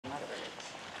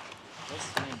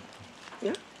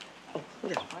Yeah? Oh,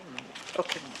 yeah.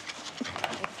 Okay.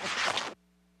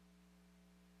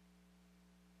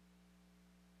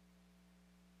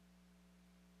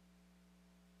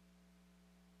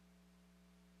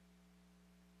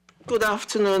 Good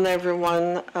afternoon,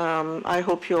 everyone. I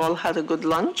hope you all had a good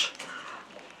lunch,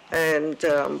 and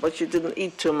but you didn't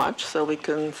eat too much, so we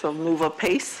can sort of move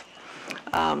apace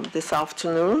this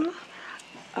afternoon.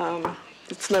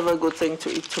 It's never a good thing to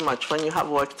eat too much when you have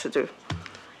work to do.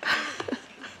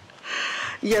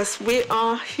 Yes, we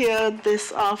are here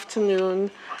this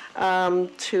afternoon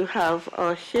to have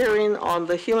a hearing on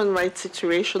the human rights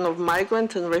situation of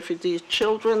migrant and refugee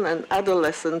children and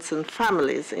adolescents and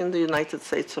families in the United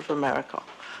States of America.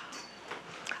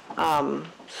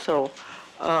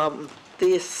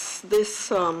 This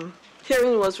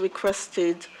hearing was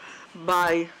requested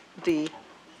by the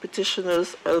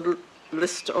petitioners, a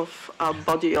list of a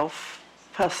body of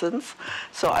persons,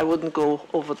 so I wouldn't go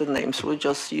over the names. We'll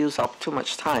just use up too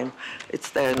much time. It's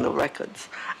there in the records.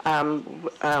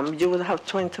 You will have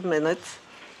 20 minutes.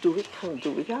 Do we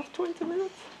have 20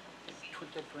 minutes?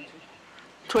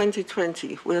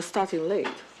 2020. We're starting late.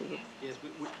 Yes,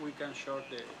 we can short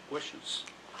the questions.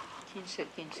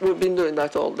 We've been doing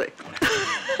that all day.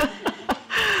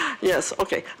 Yes,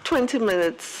 okay. 20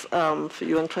 minutes for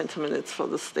you and 20 minutes for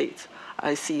the state.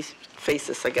 I see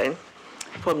faces again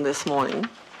from this morning.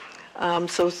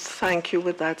 So thank you.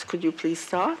 With that, could you please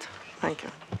start? Thank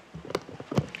you.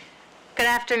 Good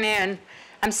afternoon.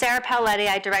 I'm Sarah Paoletti.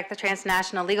 I direct the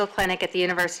Transnational Legal Clinic at the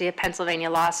University of Pennsylvania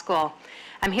Law School.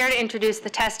 I'm here to introduce the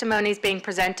testimonies being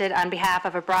presented on behalf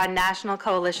of a broad national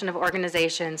coalition of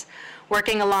organizations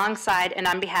working alongside and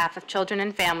on behalf of children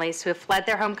and families who have fled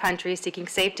their home country seeking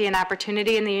safety and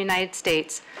opportunity in the United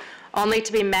States, only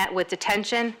to be met with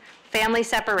detention, family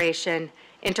separation,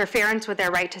 interference with their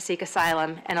right to seek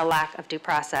asylum, and a lack of due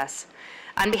process.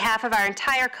 On behalf of our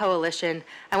entire coalition,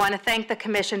 I want to thank the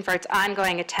Commission for its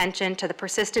ongoing attention to the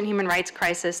persistent human rights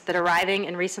crisis that arriving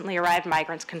and recently arrived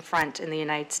migrants confront in the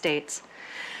United States.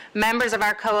 Members of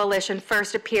our coalition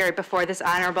first appeared before this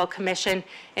honorable commission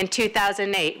in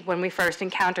 2008 when we first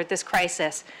encountered this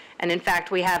crisis. And in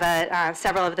fact, we have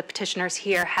several of the petitioners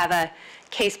here have a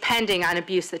case pending on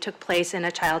abuse that took place in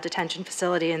a child detention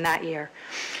facility in that year.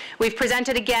 We've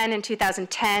presented again in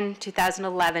 2010,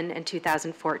 2011, and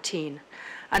 2014.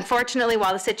 Unfortunately,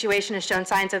 while the situation has shown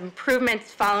signs of improvement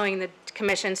following the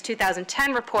Commission's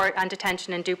 2010 report on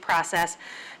detention and due process,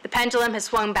 the pendulum has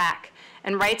swung back,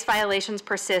 and rights violations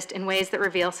persist in ways that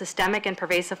reveal systemic and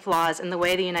pervasive flaws in the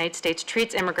way the United States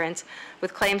treats immigrants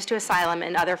with claims to asylum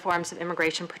and other forms of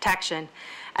immigration protection,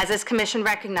 as this Commission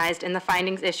recognized in the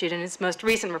findings issued in its most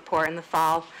recent report in the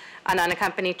fall on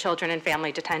unaccompanied children and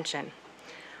family detention.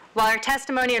 While our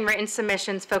testimony and written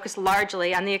submissions focus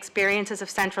largely on the experiences of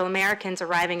Central Americans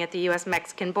arriving at the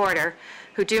U.S.-Mexican border,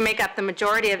 who do make up the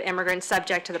majority of immigrants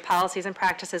subject to the policies and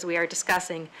practices we are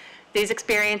discussing, these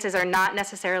experiences are not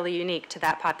necessarily unique to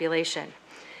that population.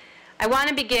 I want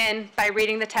to begin by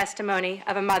reading the testimony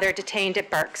of a mother detained at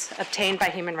Berks, obtained by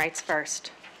Human Rights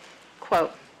First.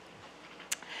 Quote,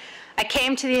 "I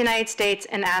came to the United States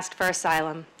and asked for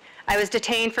asylum. I was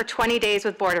detained for 20 days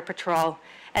with Border Patrol,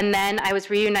 and then I was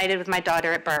reunited with my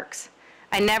daughter at Berks.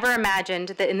 I never imagined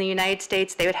that in the United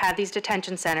States they would have these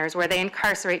detention centers where they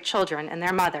incarcerate children and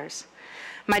their mothers.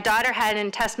 My daughter had an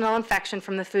intestinal infection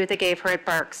from the food they gave her at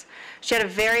Berks. She had a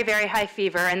very, very high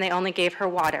fever, and they only gave her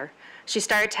water. She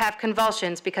started to have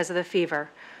convulsions because of the fever.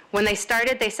 When they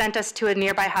started, they sent us to a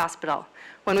nearby hospital.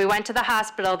 When we went to the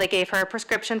hospital, they gave her a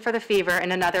prescription for the fever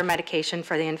and another medication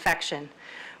for the infection.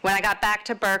 When I got back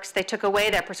to Berks, they took away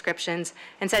their prescriptions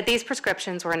and said these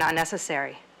prescriptions were not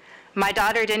necessary. My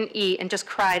daughter didn't eat and just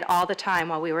cried all the time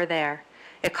while we were there.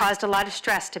 It caused a lot of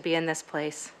stress to be in this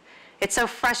place. It's so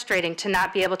frustrating to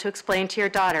not be able to explain to your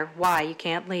daughter why you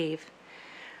can't leave.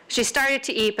 She started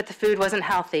to eat, but the food wasn't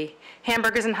healthy.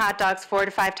 Hamburgers and hot dogs 4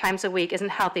 to 5 times a week isn't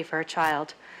healthy for a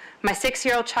child. My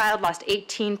 6-year-old child lost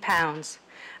 18 pounds.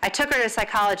 I took her to a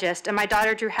psychologist, and my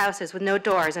daughter drew houses with no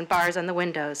doors and bars on the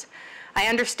windows. I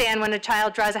understand when a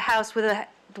child draws a house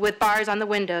with bars on the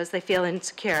windows, they feel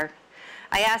insecure.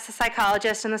 I asked the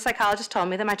psychologist, and the psychologist told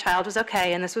me that my child was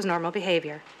okay and this was normal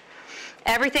behavior.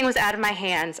 Everything was out of my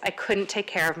hands. I couldn't take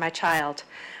care of my child.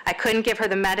 I couldn't give her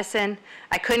the medicine.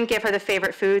 I couldn't give her the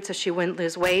favorite food so she wouldn't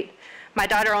lose weight. My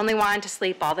daughter only wanted to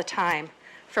sleep all the time.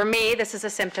 For me, this is a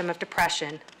symptom of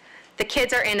depression. The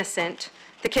kids are innocent.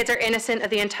 The kids are innocent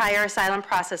of the entire asylum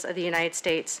process of the United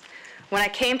States. When I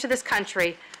came to this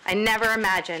country, I never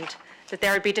imagined that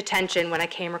there would be detention when I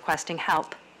came requesting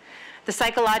help. The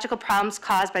psychological problems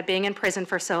caused by being in prison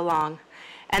for so long,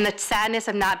 and the sadness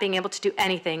of not being able to do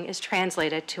anything is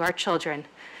translated to our children.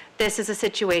 This is a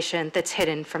situation that's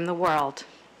hidden from the world,"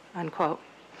 unquote.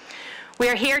 We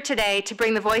are here today to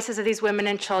bring the voices of these women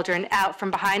and children out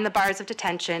from behind the bars of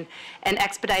detention and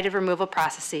expedited removal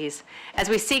processes as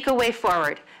we seek a way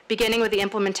forward, beginning with the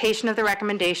implementation of the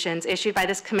recommendations issued by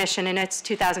this Commission in its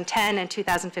 2010 and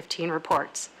 2015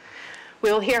 reports.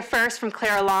 We will hear first from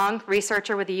Clara Long,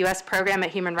 researcher with the U.S. program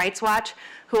at Human Rights Watch,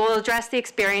 who will address the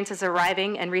experiences of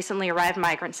arriving and recently arrived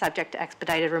migrants subject to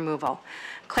expedited removal.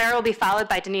 Clara will be followed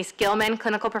by Denise Gilman,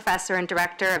 clinical professor and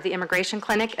director of the Immigration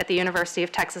Clinic at the University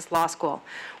of Texas Law School,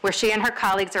 where she and her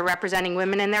colleagues are representing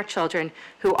women and their children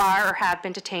who are or have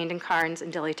been detained in Karnes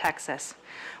and Dilley, Texas.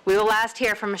 We will last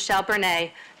hear from Michelle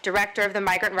Bernay, director of the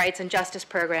Migrant Rights and Justice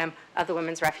Program of the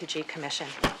Women's Refugee Commission.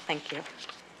 Thank you.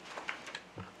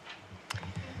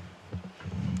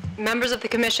 Members of the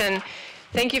Commission,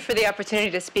 thank you for the opportunity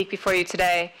to speak before you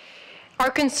today. Our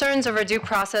concerns over due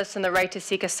process and the right to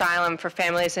seek asylum for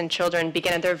families and children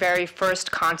began at their very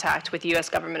first contact with U.S.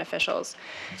 government officials.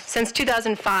 Since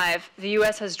 2005, the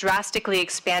U.S. has drastically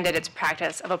expanded its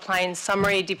practice of applying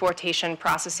summary deportation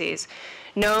processes,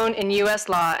 known in U.S.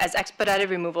 law as expedited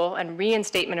removal and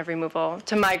reinstatement of removal,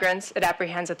 to migrants it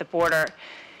apprehends at the border.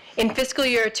 In fiscal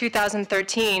year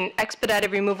 2013,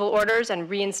 expedited removal orders and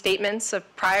reinstatements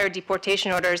of prior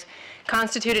deportation orders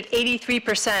constituted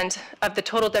 83% of the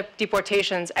total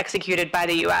deportations executed by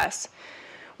the U.S.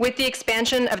 With the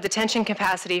expansion of detention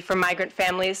capacity for migrant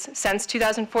families since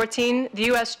 2014, the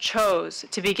U.S. chose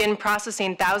to begin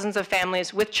processing thousands of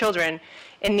families with children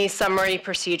in these summary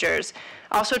procedures,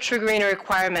 also triggering a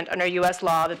requirement under U.S.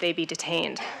 law that they be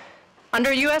detained.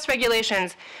 Under U.S.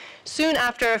 regulations, soon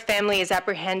after a family is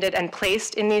apprehended and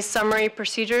placed in these summary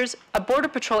procedures, a Border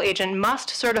Patrol agent must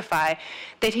certify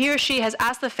that he or she has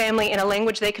asked the family in a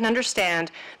language they can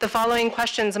understand the following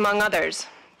questions, among others.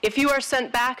 If you are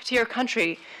sent back to your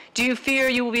country, do you fear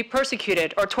you will be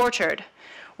persecuted or tortured?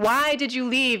 Why did you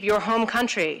leave your home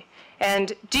country?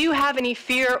 And do you have any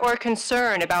fear or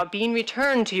concern about being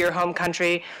returned to your home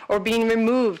country or being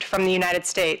removed from the United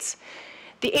States?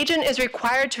 The agent is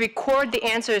required to record the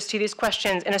answers to these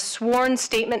questions in a sworn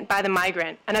statement by the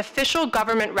migrant, an official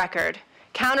government record,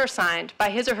 countersigned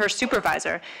by his or her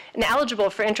supervisor, and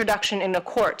eligible for introduction in the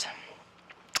court.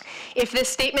 If this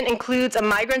statement includes a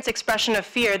migrant's expression of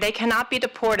fear, they cannot be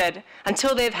deported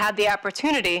until they've had the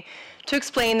opportunity to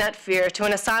explain that fear to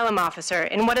an asylum officer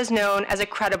in what is known as a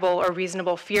credible or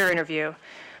reasonable fear interview.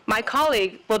 My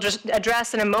colleague will just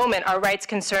address in a moment our rights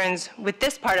concerns with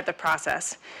this part of the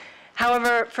process.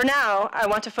 However, for now, I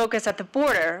want to focus at the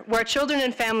border, where children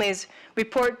and families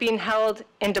report being held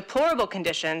in deplorable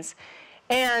conditions,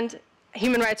 and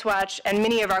Human Rights Watch and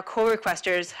many of our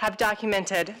co-requesters have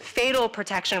documented fatal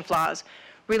protection flaws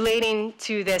relating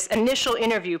to this initial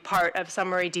interview part of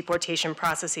summary deportation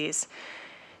processes.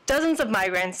 Dozens of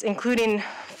migrants, including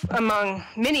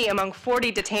many among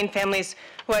 40 detained families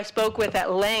who I spoke with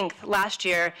at length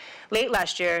late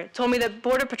last year, told me that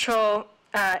Border Patrol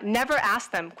never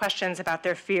asked them questions about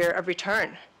their fear of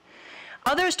return.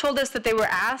 Others told us that they were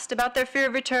asked about their fear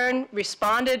of return,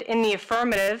 responded in the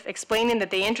affirmative, explaining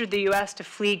that they entered the U.S. to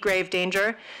flee grave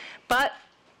danger, but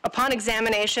upon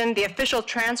examination, the official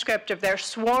transcript of their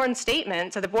sworn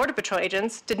statement to the Border Patrol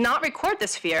agents did not record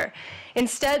this fear,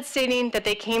 instead stating that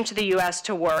they came to the U.S.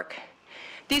 to work.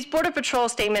 These Border Patrol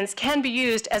statements can be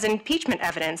used as impeachment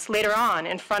evidence later on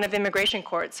in front of immigration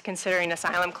courts considering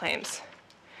asylum claims.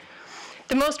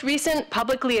 The most recent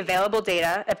publicly available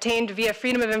data obtained via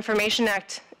Freedom of Information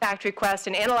Act request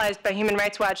and analyzed by Human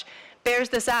Rights Watch bears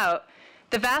this out.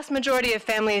 The vast majority of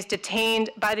families detained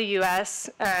by the U.S.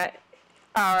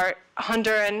 Are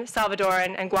Honduran,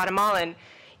 Salvadoran, and Guatemalan.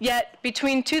 Yet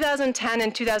between 2010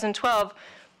 and 2012,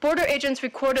 border agents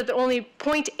recorded that only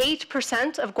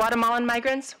 0.8% of Guatemalan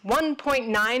migrants,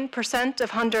 1.9%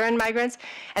 of Honduran migrants,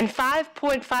 and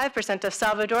 5.5% of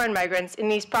Salvadoran migrants in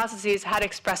these processes had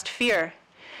expressed fear.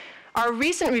 Our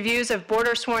recent reviews of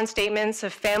border sworn statements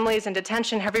of families in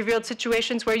detention have revealed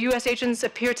situations where U.S. agents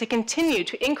appear to continue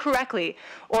to incorrectly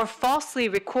or falsely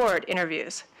record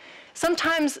interviews.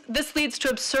 Sometimes this leads to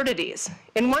absurdities.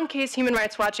 In one case, Human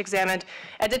Rights Watch examined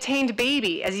a detained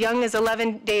baby as young as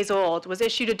 11 days old was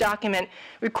issued a document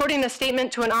recording a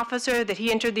statement to an officer that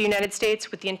he entered the United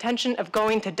States with the intention of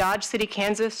going to Dodge City,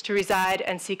 Kansas to reside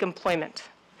and seek employment.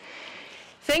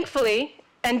 Thankfully,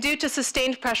 and due to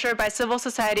sustained pressure by civil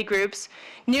society groups,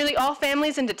 nearly all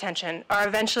families in detention are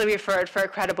eventually referred for a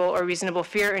credible or reasonable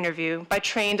fear interview by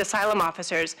trained asylum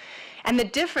officers. And the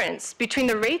difference between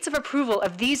the rates of approval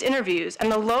of these interviews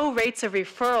and the low rates of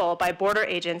referral by border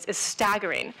agents is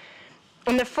staggering.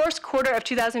 In the first quarter of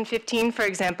 2015, for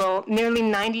example, nearly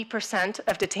 90%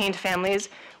 of detained families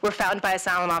were found by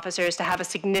asylum officers to have a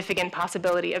significant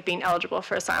possibility of being eligible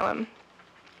for asylum.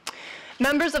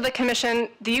 Members of the Commission,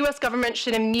 the US government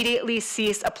should immediately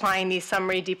cease applying these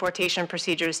summary deportation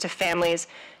procedures to families,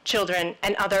 children,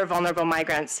 and other vulnerable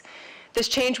migrants. This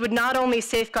change would not only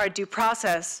safeguard due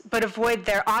process, but avoid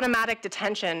their automatic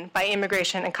detention by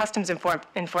Immigration and Customs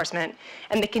Enforcement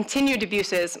and the continued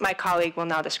abuses my colleague will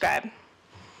now describe.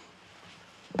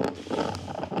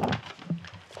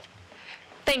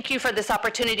 Thank you for this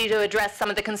opportunity to address some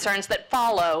of the concerns that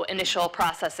follow initial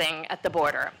processing at the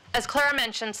border. As Clara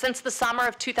mentioned, since the summer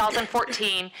of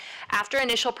 2014, after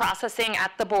initial processing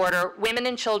at the border, women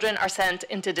and children are sent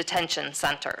into detention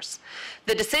centers.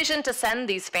 The decision to send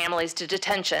these families to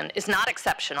detention is not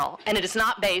exceptional, and it is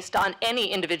not based on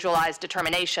any individualized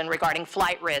determination regarding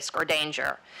flight risk or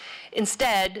danger.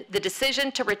 Instead, the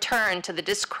decision to return to the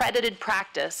discredited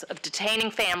practice of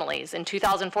detaining families in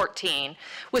 2014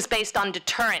 was based on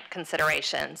deterrent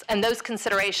considerations, and those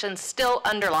considerations still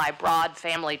underlie broad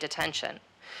family detention.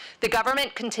 The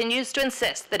government continues to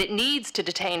insist that it needs to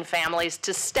detain families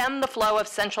to stem the flow of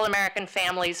Central American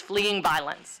families fleeing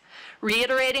violence,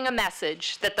 reiterating a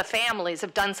message that the families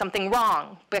have done something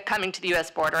wrong by coming to the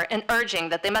US border and urging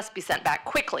that they must be sent back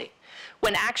quickly,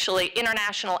 when actually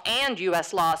international and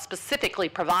US law specifically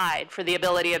provide for the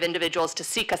ability of individuals to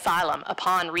seek asylum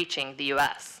upon reaching the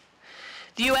US.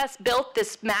 The US built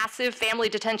this massive family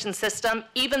detention system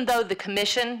even though the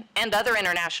Commission and other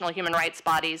international human rights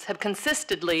bodies have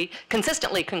consistently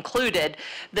concluded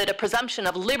that a presumption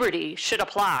of liberty should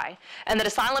apply and that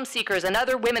asylum seekers and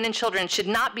other women and children should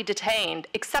not be detained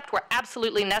except where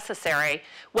absolutely necessary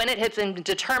when it has been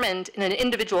determined in an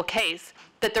individual case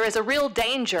that there is a real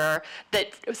danger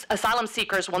that asylum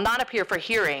seekers will not appear for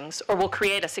hearings or will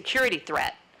create a security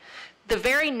threat. The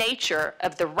very nature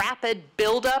of the rapid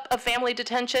buildup of family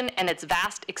detention and its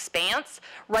vast expanse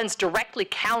runs directly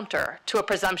counter to a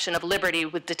presumption of liberty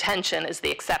with detention as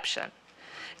the exception.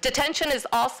 Detention is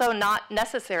also not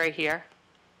necessary here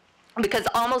because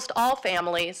almost all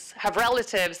families have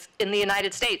relatives in the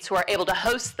United States who are able to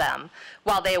host them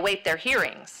while they await their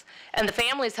hearings. And the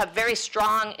families have very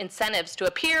strong incentives to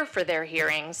appear for their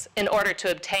hearings in order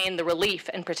to obtain the relief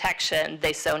and protection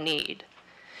they so need.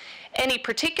 Any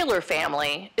particular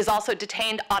family is also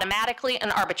detained automatically and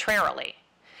arbitrarily.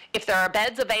 If there are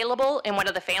beds available in one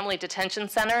of the family detention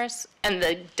centers and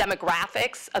the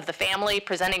demographics of the family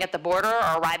presenting at the border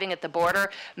or arriving at the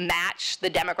border match the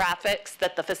demographics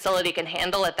that the facility can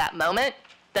handle at that moment,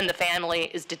 then the family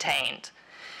is detained.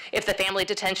 If the family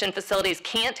detention facilities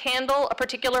can't handle a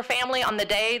particular family on the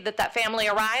day that that family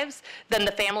arrives, then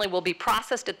the family will be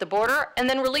processed at the border and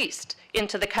then released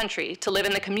into the country to live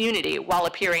in the community while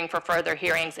appearing for further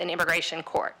hearings in immigration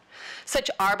court.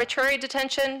 Such arbitrary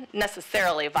detention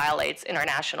necessarily violates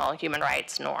international human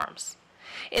rights norms.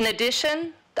 In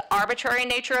addition, the arbitrary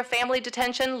nature of family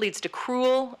detention leads to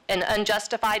cruel and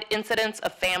unjustified incidents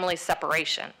of family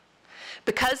separation.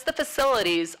 Because the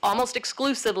facilities, almost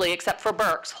exclusively except for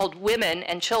Berks, hold women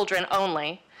and children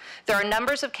only, there are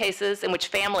numbers of cases in which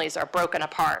families are broken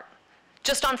apart.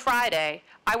 Just on Friday,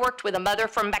 I worked with a mother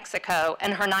from Mexico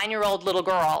and her 9-year-old little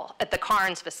girl at the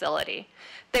Carnes facility.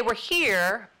 They were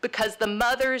here because the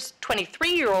mother's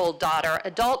 23-year-old daughter,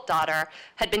 adult daughter,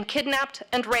 had been kidnapped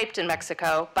and raped in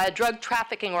Mexico by a drug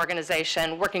trafficking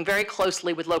organization working very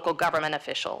closely with local government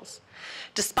officials.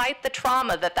 Despite the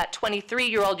trauma that that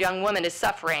 23-year-old young woman is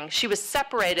suffering, she was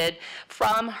separated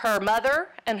from her mother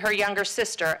and her younger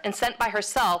sister and sent by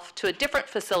herself to a different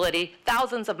facility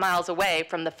thousands of miles away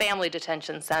from the family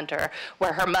detention center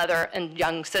where her mother and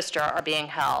young sister are being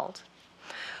held.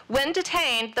 When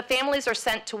detained, the families are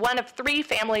sent to one of 3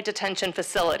 family detention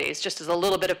facilities, just as a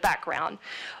little bit of background.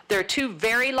 There are 2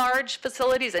 very large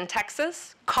facilities in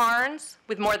Texas, Carnes,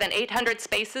 with more than 800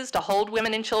 spaces to hold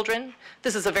women and children.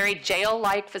 This is a very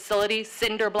jail-like facility,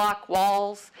 cinder block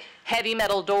walls, heavy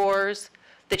metal doors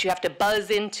that you have to buzz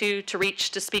into to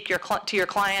reach to speak to your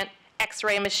client,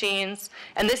 X-ray machines.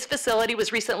 And this facility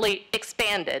was recently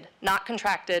expanded, not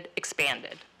contracted,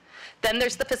 expanded. Then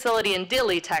there's the facility in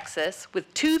Dilley, Texas,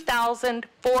 with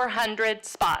 2,400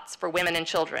 spots for women and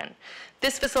children.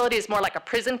 This facility is more like a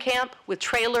prison camp with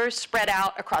trailers spread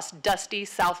out across dusty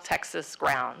South Texas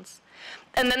grounds.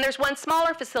 And then there's one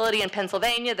smaller facility in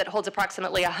Pennsylvania that holds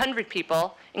approximately 100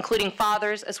 people, including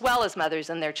fathers as well as mothers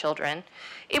and their children.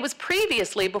 It was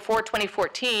previously, before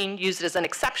 2014, used as an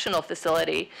exceptional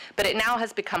facility, but it now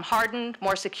has become hardened,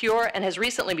 more secure, and has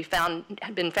recently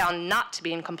been found not to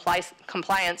be in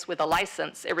compliance with a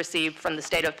license it received from the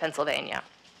state of Pennsylvania.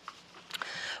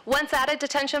 Once at a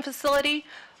detention facility,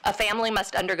 A family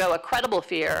must undergo a credible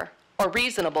fear or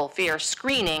reasonable fear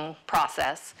screening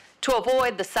process to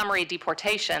avoid the summary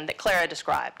deportation that Clara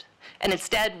described, and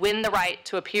instead win the right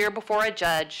to appear before a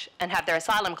judge and have their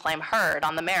asylum claim heard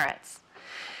on the merits.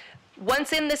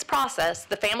 Once in this process,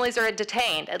 the families are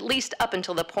detained at least up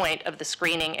until the point of the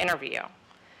screening interview.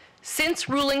 Since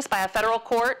rulings by a federal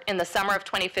court in the summer of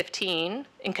 2015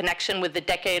 in connection with the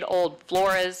decade-old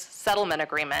Flores settlement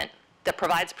agreement that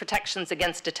provides protections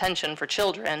against detention for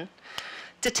children,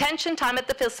 detention time at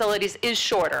the facilities is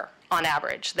shorter on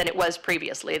average than it was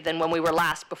previously, than when we were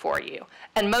last before you,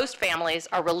 and most families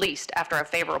are released after a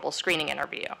favorable screening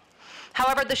interview.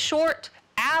 However, the short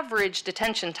average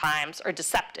detention times are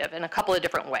deceptive in a couple of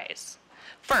different ways.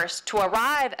 First, to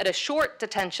arrive at a short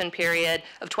detention period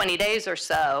of 20 days or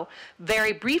so,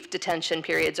 very brief detention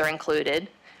periods are included.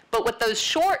 But what those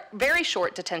short, very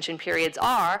short detention periods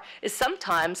are is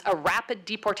sometimes a rapid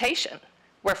deportation,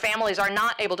 where families are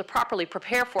not able to properly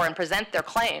prepare for and present their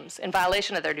claims in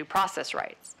violation of their due process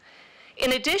rights.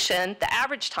 In addition, the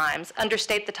average times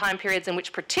understate the time periods in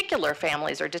which particular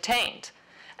families are detained.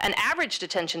 An average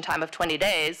detention time of 20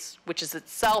 days, which is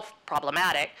itself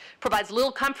problematic, provides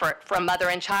little comfort for a mother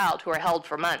and child who are held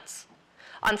for months.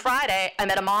 On Friday, I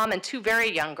met a mom and two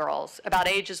very young girls, about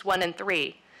ages 1 and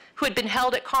 3, who had been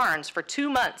held at Carnes for 2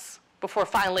 months before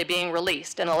finally being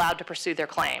released and allowed to pursue their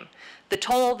claim. The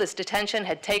toll this detention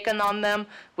had taken on them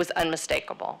was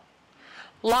unmistakable.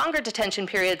 Longer detention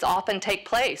periods often take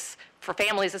place for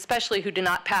families, especially who do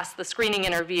not pass the screening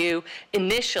interview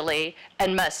initially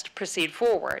and must proceed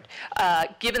forward.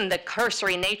 Given the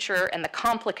cursory nature and the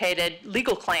complicated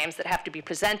legal claims that have to be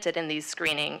presented in these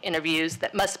screening interviews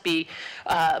that must be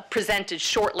presented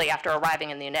shortly after arriving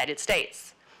in the United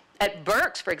States. At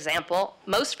Berks, for example,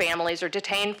 most families are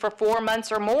detained for 4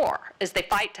 months or more as they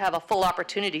fight to have a full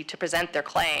opportunity to present their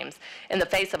claims in the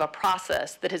face of a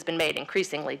process that has been made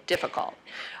increasingly difficult.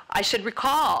 I should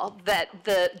recall that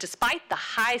despite the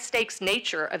high-stakes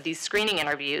nature of these screening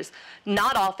interviews,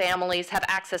 not all families have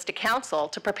access to counsel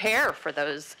to prepare for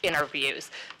those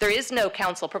interviews. There is no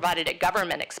counsel provided at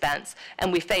government expense,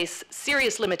 and we face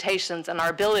serious limitations in our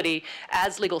ability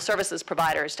as legal services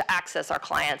providers to access our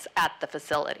clients at the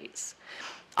facilities.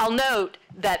 I'll note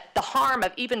that the harm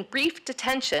of even brief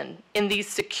detention in these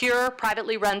secure,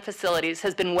 privately run facilities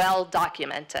has been well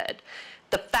documented.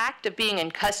 The fact of being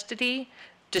in custody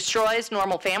destroys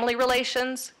normal family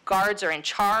relations. Guards are in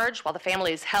charge while the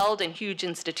family is held in huge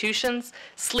institutions.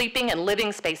 Sleeping and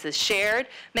living spaces shared,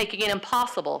 making it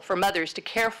impossible for mothers to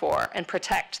care for and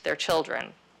protect their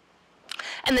children.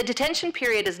 And the detention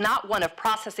period is not one of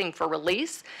processing for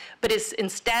release, but is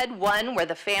instead one where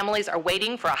the families are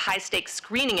waiting for a high-stakes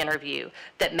screening interview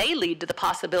that may lead to the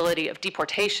possibility of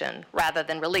deportation rather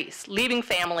than release, leaving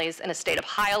families in a state of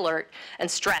high alert and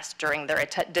stress during their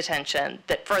detention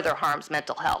that further harms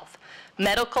mental health.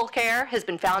 Medical care has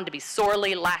been found to be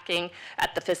sorely lacking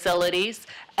at the facilities.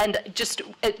 And just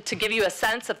to give you a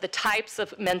sense of the types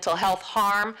of mental health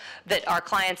harm that our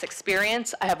clients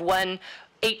experience, I have one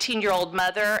 18-year-old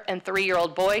mother and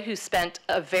 3-year-old boy who spent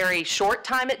a very short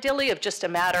time at Dilley of just a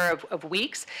matter of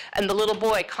weeks, and the little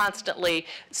boy constantly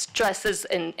stresses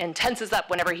and tenses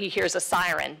up whenever he hears a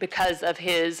siren because of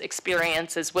his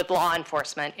experiences with law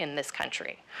enforcement in this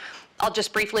country. I'll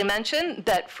just briefly mention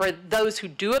that for those who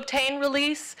do obtain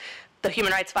release, the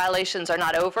human rights violations are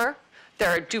not over. There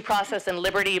are due process and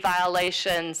liberty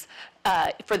violations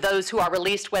for those who are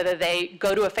released, whether they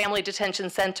go to a family detention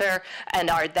center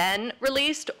and are then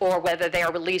released, or whether they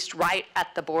are released right at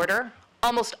the border.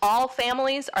 Almost all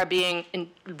families are being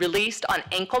released on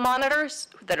ankle monitors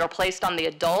that are placed on the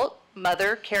adult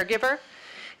mother caregiver.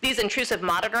 These intrusive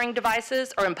monitoring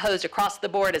devices are imposed across the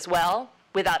board as well,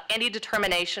 without any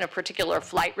determination of particular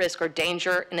flight risk or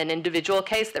danger in an individual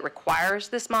case that requires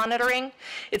this monitoring.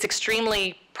 It's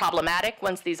extremely problematic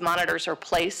once these monitors are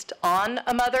placed on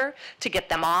a mother to get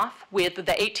them off. With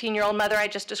the 18-year-old mother I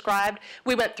just described,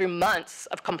 we went through months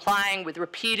of complying with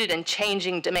repeated and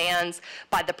changing demands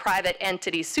by the private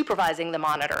entity supervising the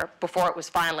monitor before it was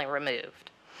finally removed.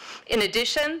 In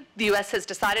addition, the U.S. has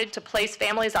decided to place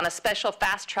families on a special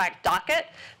fast-track docket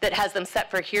that has them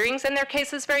set for hearings in their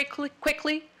cases very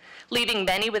quickly, leaving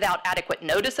many without adequate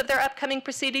notice of their upcoming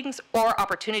proceedings or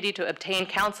opportunity to obtain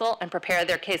counsel and prepare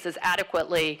their cases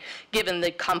adequately, given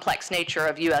the complex nature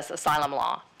of U.S. asylum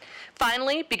law.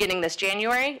 Finally, beginning this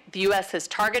January, the U.S. has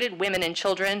targeted women and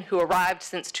children who arrived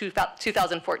since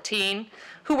 2014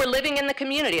 who were living in the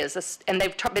community, and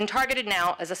they've been targeted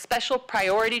now as a special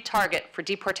priority target for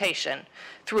deportation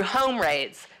through home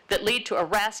raids, that lead to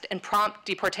arrest and prompt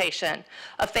deportation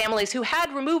of families who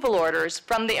had removal orders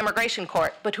from the immigration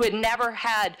court, but who had never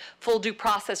had full due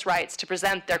process rights to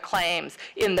present their claims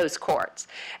in those courts.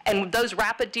 And those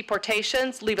rapid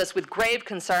deportations leave us with grave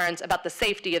concerns about the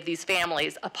safety of these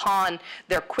families upon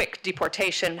their quick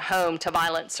deportation home to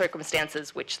violent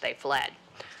circumstances which they fled.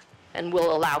 And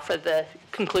we'll allow for the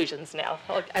conclusions now.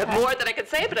 I have more that I could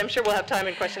say, but I'm sure we'll have time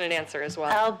in question and answer as well.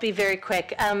 I'll be very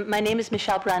quick. My name is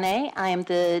Michelle Branet. I am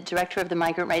the director of the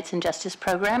Migrant Rights and Justice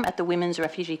Program at the Women's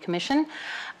Refugee Commission.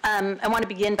 I want to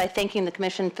begin by thanking the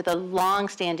Commission for the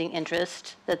long-standing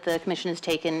interest that the Commission has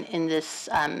taken in this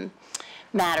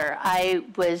matter. I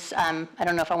was, I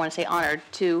don't know if I want to say honored,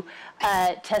 to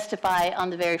testify on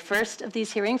the very first of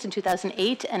these hearings in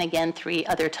 2008 and again 3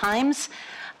 other times.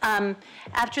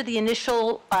 After the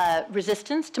initial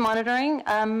resistance to monitoring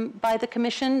by the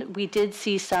Commission, we did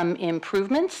see some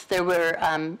improvements. There were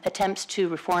attempts to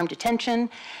reform detention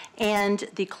and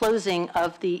the closing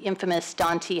of the infamous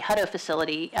Don T. Hutto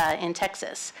facility in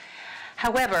Texas.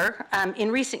 However,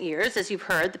 in recent years, as you've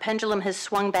heard, the pendulum has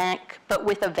swung back, but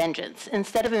with a vengeance.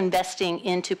 Instead of investing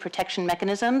into protection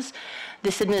mechanisms,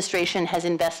 this administration has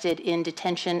invested in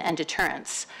detention and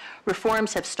deterrence.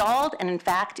 Reforms have stalled, and in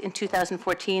fact, in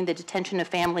 2014, the detention of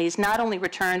families not only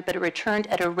returned, but it returned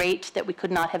at a rate that we could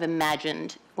not have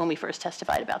imagined when we first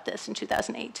testified about this in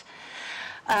 2008.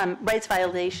 Rights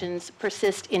violations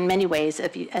persist in many ways,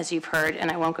 as you've heard, and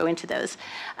I won't go into those.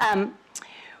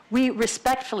 We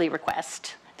respectfully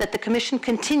request that the Commission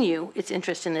continue its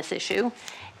interest in this issue,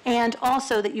 and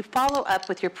also that you follow up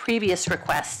with your previous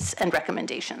requests and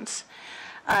recommendations.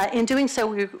 In doing so,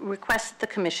 we request that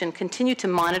the Commission continue to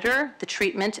monitor the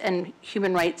treatment and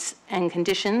human rights and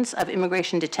conditions of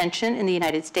immigration detention in the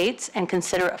United States and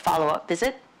consider a follow-up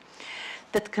visit.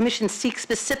 That the Commission seek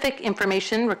specific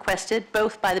information requested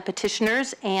both by the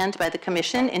petitioners and by the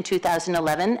Commission in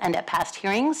 2011 and at past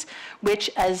hearings, which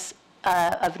as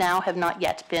of now have not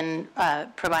yet been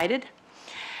provided.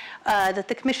 That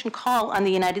the Commission call on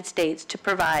the United States to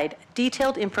provide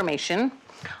detailed information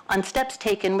on steps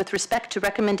taken with respect to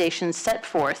recommendations set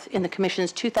forth in the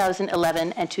Commission's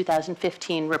 2011 and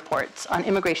 2015 reports on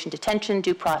immigration detention,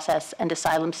 due process, and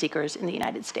asylum seekers in the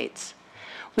United States.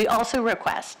 We also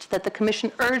request that the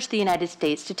Commission urge the United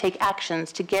States to take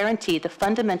actions to guarantee the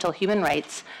fundamental human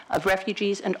rights of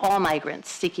refugees and all migrants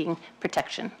seeking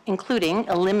protection, including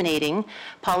eliminating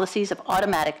policies of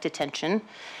automatic detention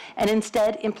and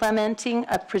instead implementing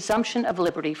a presumption of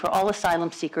liberty for all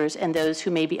asylum seekers and those who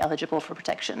may be eligible for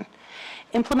protection.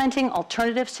 Implementing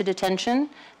alternatives to detention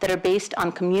that are based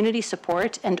on community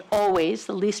support and always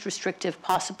the least restrictive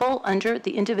possible under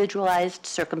the individualized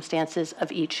circumstances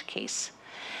of each case.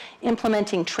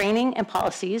 Implementing training and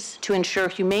policies to ensure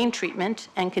humane treatment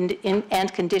and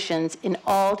conditions in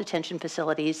all detention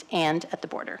facilities and at the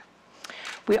border.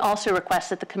 We also request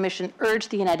that the Commission urge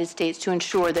the United States to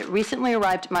ensure that recently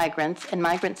arrived migrants and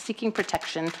migrants seeking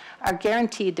protection are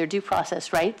guaranteed their due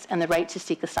process rights and the right to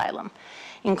seek asylum,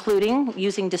 including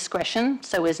using discretion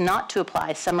so as not to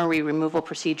apply summary removal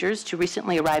procedures to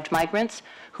recently arrived migrants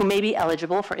who may be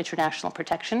eligible for international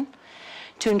protection,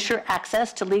 to ensure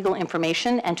access to legal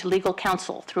information and to legal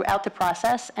counsel throughout the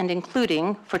process and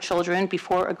including for children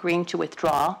before agreeing to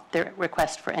withdraw their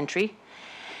request for entry.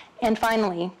 And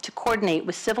finally, to coordinate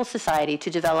with civil society to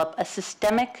develop a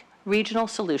systemic regional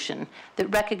solution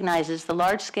that recognizes the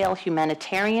large-scale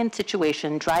humanitarian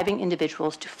situation driving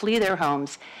individuals to flee their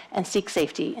homes and seek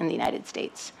safety in the United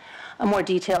States. A more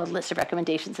detailed list of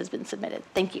recommendations has been submitted.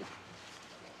 Thank you.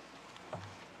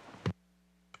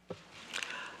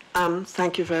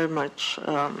 Thank you very much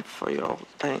for your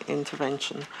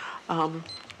intervention. I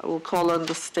will call on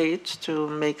the state to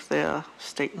make their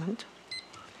statement.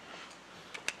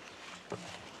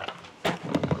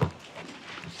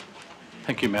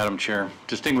 Thank you, Madam Chair.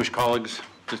 Distinguished colleagues,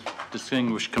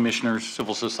 distinguished commissioners,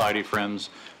 civil society friends,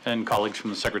 and colleagues from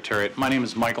the Secretariat. My name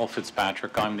is Michael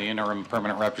Fitzpatrick. I'm the interim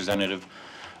permanent representative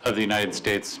of the United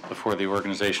States before the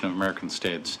Organization of American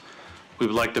States. We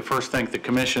would like to first thank the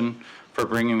Commission for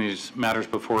bringing these matters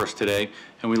before us today,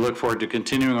 and we look forward to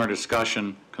continuing our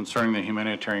discussion concerning the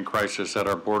humanitarian crisis at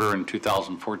our border in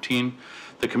 2014,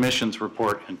 the Commission's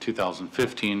report in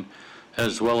 2015,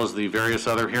 as well as the various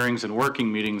other hearings and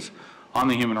working meetings on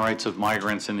the human rights of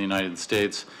migrants in the United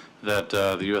States that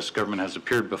the U.S. government has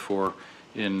appeared before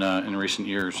in recent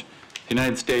years. The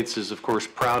United States is, of course,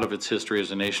 proud of its history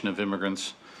as a nation of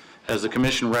immigrants. As the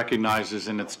Commission recognizes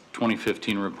in its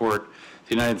 2015 report,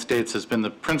 the United States has been the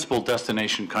principal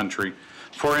destination country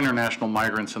for international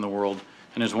migrants in the world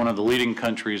and is one of the leading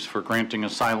countries for granting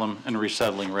asylum and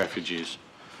resettling refugees.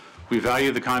 We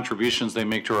value the contributions they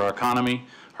make to our economy,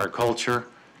 our culture,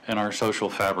 and our social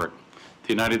fabric. The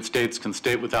United States can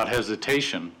state without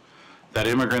hesitation that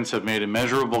immigrants have made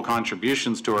immeasurable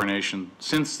contributions to our nation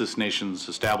since this nation's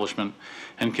establishment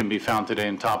and can be found today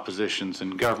in top positions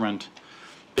in government,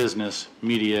 business,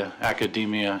 media,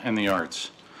 academia, and the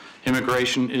arts.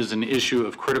 Immigration is an issue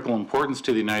of critical importance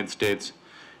to the United States,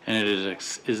 and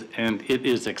it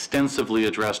is extensively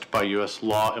addressed by U.S.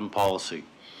 law and policy.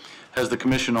 As the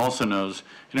Commission also knows,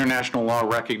 international law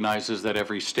recognizes that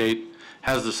every state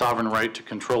has the sovereign right to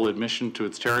control admission to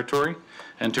its territory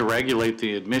and to regulate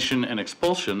the admission and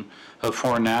expulsion of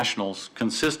foreign nationals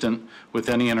consistent with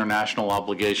any international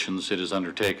obligations it has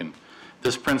undertaken.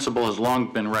 This principle has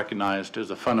long been recognized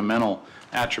as a fundamental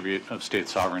attribute of state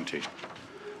sovereignty.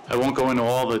 I won't go into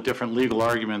all the different legal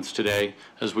arguments today,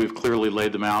 as we've clearly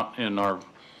laid them out in our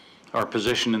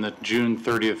position in the June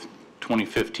 30th,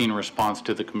 2015 response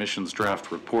to the Commission's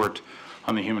draft report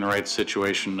on the human rights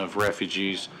situation of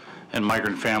refugees and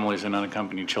migrant families and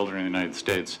unaccompanied children in the United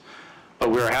States. But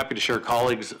we are happy to share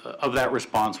colleagues of that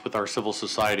response with our civil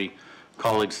society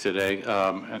colleagues today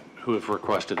who have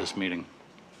requested this meeting,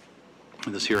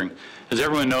 this hearing. As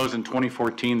everyone knows, in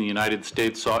 2014, the United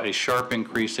States saw a sharp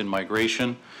increase in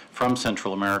migration from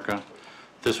Central America.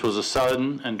 This was a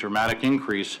sudden and dramatic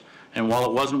increase, and while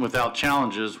it wasn't without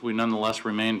challenges, we nonetheless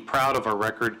remain proud of our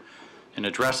record in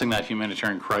addressing that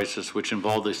humanitarian crisis, which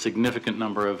involved a significant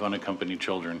number of unaccompanied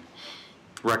children,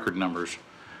 record numbers.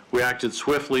 We acted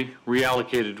swiftly,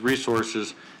 reallocated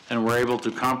resources, and were able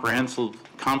to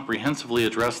comprehensively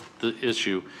address the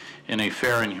issue in a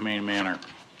fair and humane manner.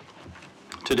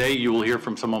 Today, you will hear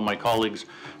from some of my colleagues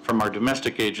from our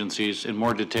domestic agencies in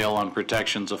more detail on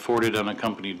protections afforded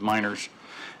unaccompanied minors,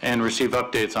 and receive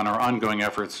updates on our ongoing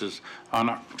efforts,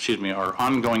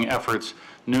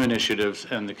 new initiatives,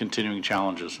 and the continuing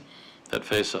challenges that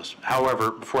face us.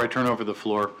 However, before I turn over the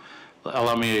floor,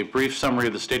 allow me a brief summary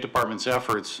of the State Department's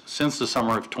efforts since the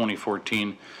summer of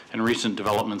 2014 and recent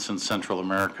developments in Central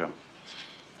America.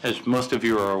 As most of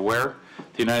you are aware,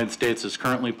 the United States is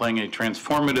currently playing a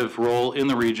transformative role in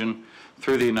the region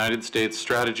through the United States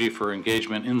Strategy for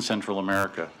Engagement in Central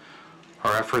America.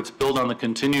 Our efforts build on the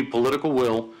continued political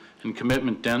will and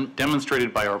commitment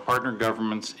demonstrated by our partner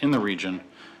governments in the region.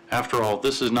 After all,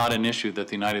 this is not an issue that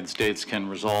the United States can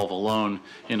resolve alone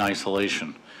in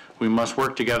isolation. We must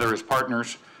work together as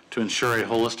partners to ensure a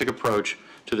holistic approach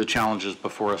to the challenges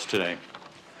before us today.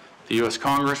 The U.S.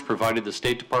 Congress provided the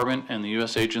State Department and the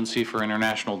U.S. Agency for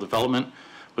International Development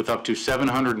with up to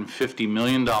 $750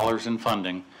 million in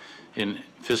funding in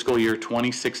fiscal year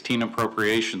 2016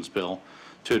 appropriations bill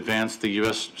to advance the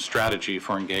U.S. strategy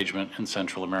for engagement in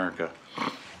Central America.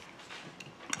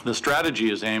 The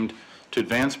strategy is aimed to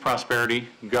advance prosperity,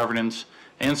 governance,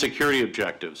 and security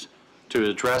objectives to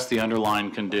address the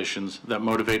underlying conditions that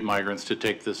motivate migrants to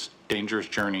take this dangerous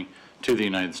journey to the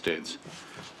United States.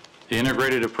 The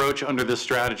integrated approach under this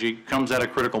strategy comes at a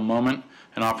critical moment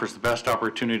and offers the best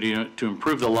opportunity to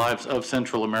improve the lives of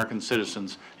Central American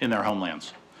citizens in their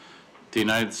homelands. The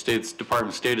United States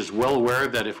Department of State is well aware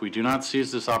that if we do not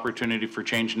seize this opportunity for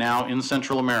change now in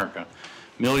Central America,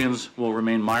 millions will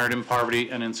remain mired in poverty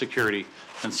and insecurity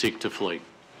and seek to flee.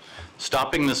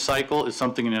 Stopping this cycle is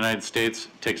something the United States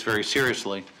takes very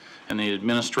seriously, and the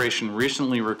administration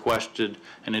recently requested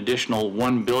an additional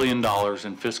 $1 billion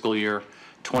in fiscal year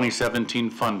 2017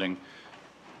 funding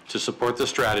to support the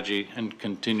strategy and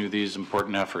continue these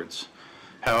important efforts.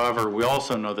 However, we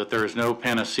also know that there is no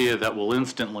panacea that will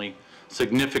instantly,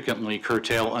 significantly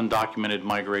curtail undocumented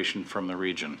migration from the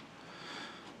region.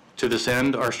 To this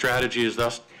end, our strategy is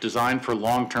thus designed for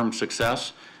long-term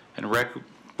success and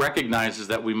recognizes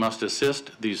that we must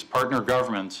assist these partner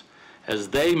governments as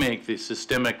they make the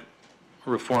systemic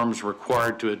reforms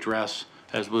required to address,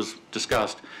 as was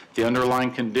discussed, the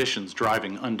underlying conditions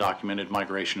driving undocumented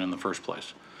migration in the first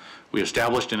place. We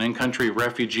established an in-country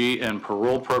refugee and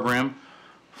parole program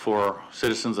for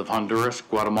citizens of Honduras,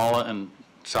 Guatemala, and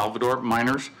Salvador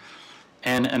minors,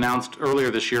 and announced earlier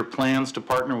this year plans to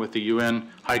partner with the UN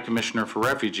High Commissioner for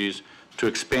Refugees to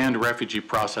expand refugee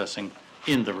processing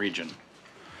in the region.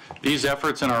 These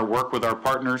efforts and our work with our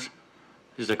partners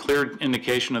is a clear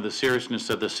indication of the seriousness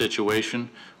of the situation.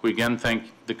 We again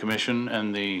thank the Commission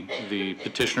and the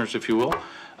petitioners, if you will,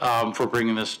 for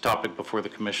bringing this topic before the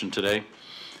Commission today.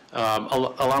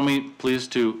 Allow me, please,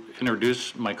 to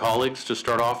introduce my colleagues. To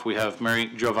start off, we have Mary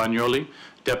Giovannioli,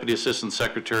 Deputy Assistant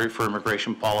Secretary for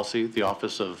Immigration Policy, the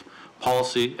Office of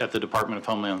Policy at the Department of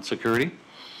Homeland Security.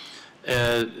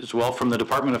 As well, from the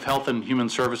Department of Health and Human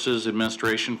Services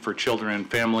Administration for Children and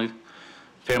Families,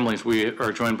 Families, we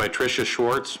are joined by Tricia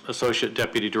Schwartz, Associate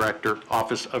Deputy Director,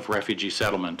 Office of Refugee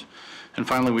Settlement. And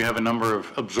finally, we have a number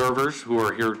of observers who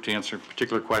are here to answer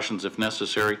particular questions if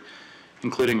necessary,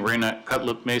 including Raina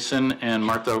Cutlip-Mason and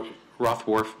Martha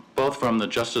Rothworth, both from the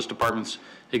Justice Department's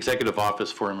Executive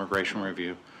Office for Immigration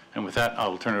Review. And with that,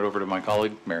 I'll turn it over to my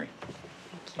colleague, Mary.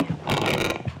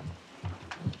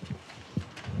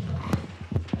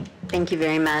 Thank you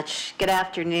very much. Good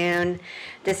afternoon,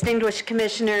 distinguished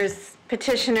commissioners,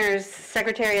 petitioners,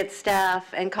 secretariat staff,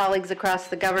 and colleagues across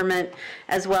the government,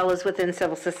 as well as within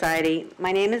civil society.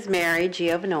 My name is Mary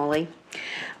Giovanoli.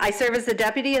 I serve as the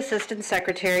Deputy Assistant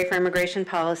Secretary for Immigration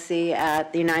Policy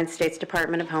at the United States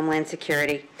Department of Homeland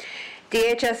Security.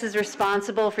 DHS is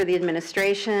responsible for the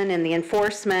administration and the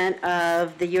enforcement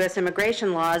of the U.S.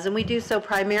 immigration laws, and we do so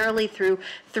primarily through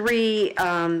three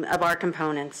of our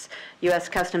components: U.S.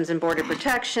 Customs and Border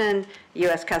Protection,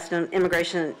 U.S.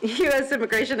 Immigration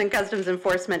and Customs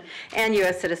Enforcement, and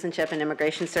U.S. Citizenship and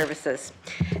Immigration Services.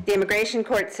 The immigration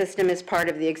court system is part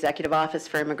of the Executive Office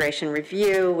for Immigration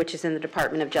Review, which is in the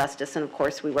Department of Justice, and of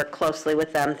course we work closely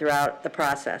with them throughout the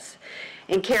process.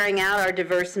 In carrying out our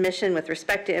diverse mission with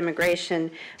respect to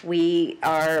immigration, we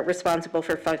are responsible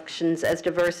for functions as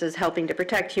diverse as helping to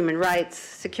protect human rights,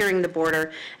 securing the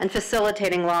border, and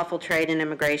facilitating lawful trade and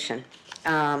immigration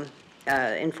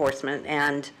enforcement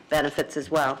and benefits as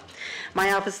well.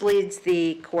 My office leads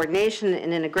the coordination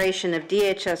and integration of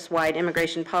DHS-wide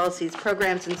immigration policies,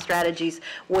 programs, and strategies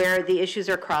where the issues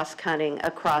are cross-cutting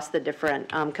across the different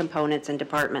components and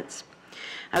departments.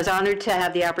 I was honored to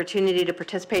have the opportunity to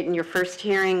participate in your first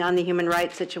hearing on the human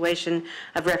rights situation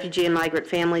of refugee and migrant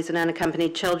families and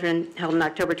unaccompanied children held in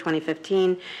October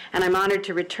 2015, and I'm honored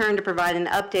to return to provide an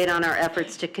update on our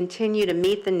efforts to continue to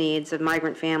meet the needs of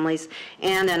migrant families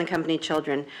and unaccompanied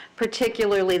children,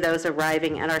 particularly those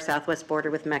arriving at our southwest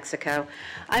border with Mexico.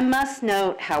 I must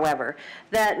note, however,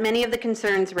 that many of the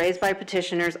concerns raised by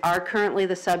petitioners are currently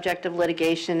the subject of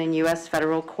litigation in U.S.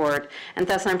 federal court, and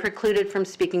thus I'm precluded from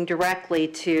speaking directly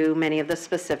to many of the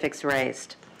specifics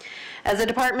raised. As the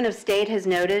Department of State has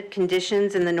noted,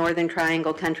 conditions in the Northern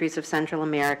Triangle countries of Central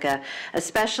America,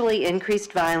 especially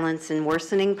increased violence and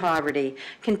worsening poverty,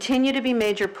 continue to be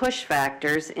major push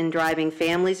factors in driving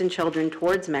families and children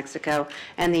towards Mexico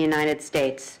and the United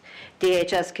States.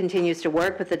 DHS continues to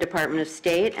work with the Department of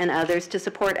State and others to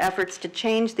support efforts to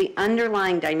change the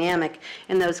underlying dynamic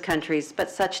in those countries, but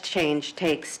such change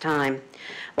takes time.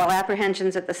 While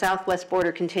apprehensions at the southwest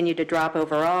border continue to drop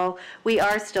overall, we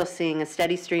are still seeing a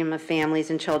steady stream of families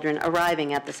and children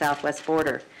arriving at the southwest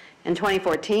border. In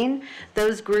 2014,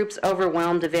 those groups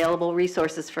overwhelmed available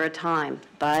resources for a time,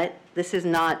 but this is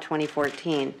not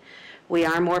 2014. We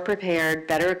are more prepared,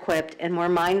 better equipped, and more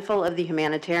mindful of the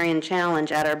humanitarian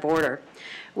challenge at our border.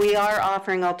 We are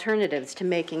offering alternatives to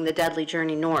making the deadly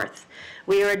journey north.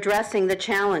 We are addressing the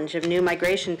challenge of new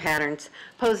migration patterns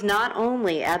posed not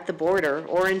only at the border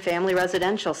or in family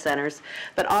residential centers,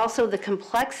 but also the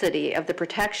complexity of the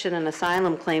protection and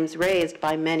asylum claims raised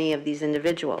by many of these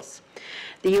individuals.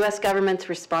 The U.S. government's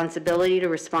responsibility to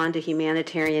respond to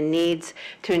humanitarian needs,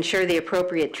 to ensure the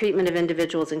appropriate treatment of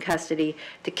individuals in custody,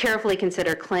 to carefully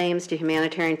consider claims to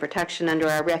humanitarian protection under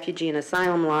our refugee and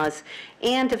asylum laws,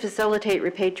 and to facilitate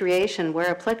repatriation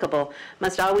where applicable,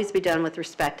 must always be done with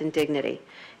respect and dignity.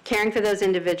 Caring for those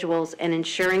individuals and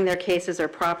ensuring their cases are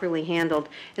properly handled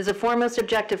is a foremost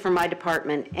objective for my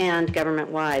department and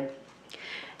government-wide.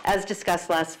 As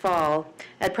discussed last fall,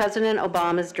 at President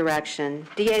Obama's direction,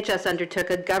 DHS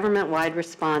undertook a government-wide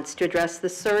response to address the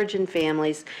surge in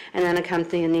families and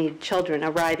unaccompanied children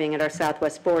arriving at our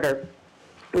southwest border.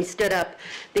 We stood up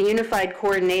the Unified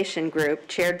Coordination Group,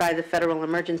 chaired by the Federal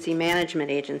Emergency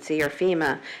Management Agency, or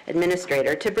FEMA,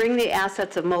 administrator, to bring the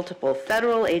assets of multiple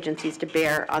federal agencies to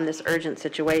bear on this urgent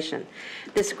situation.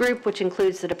 This group, which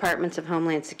includes the Departments of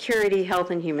Homeland Security,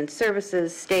 Health and Human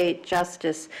Services, State,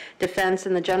 Justice, Defense,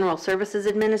 and the General Services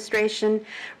Administration,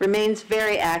 remains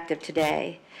very active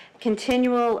today.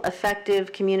 Continual,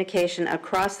 effective communication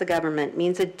across the government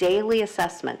means a daily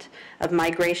assessment of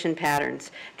migration patterns,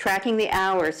 tracking the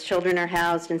hours children are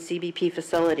housed in CBP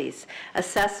facilities,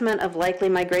 assessment of likely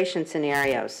migration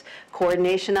scenarios,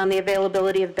 coordination on the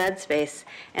availability of bed space,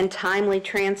 and timely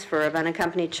transfer of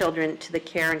unaccompanied children to the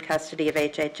care and custody of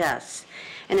HHS.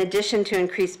 In addition to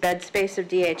increased bed space of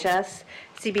DHS,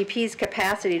 CBP's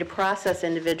capacity to process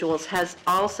individuals has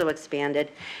also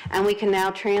expanded, and we can now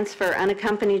transfer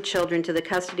unaccompanied children to the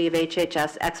custody of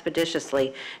HHS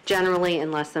expeditiously, generally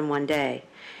in less than 1 day.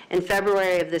 In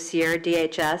February of this year,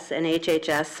 DHS and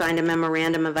HHS signed a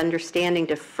memorandum of understanding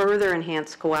to further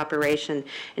enhance cooperation,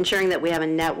 ensuring that we have a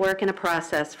network and a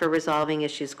process for resolving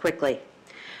issues quickly.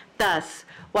 Thus,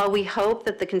 while we hope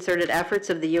that the concerted efforts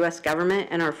of the U.S. government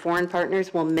and our foreign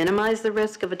partners will minimize the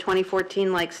risk of a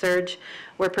 2014-like surge,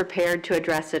 we're prepared to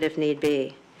address it if need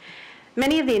be.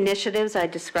 Many of the initiatives I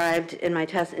described in my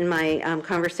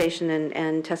conversation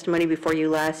and testimony before you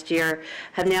last year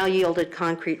have now yielded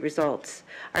concrete results.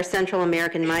 Our Central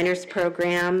American Minors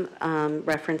Program,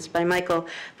 referenced by Michael,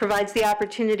 provides the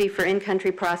opportunity for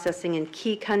in-country processing in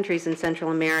key countries in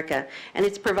Central America, and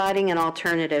it's providing an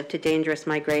alternative to dangerous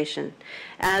migration.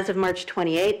 As of March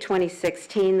 28,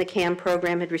 2016, the CAM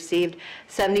program had received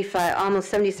almost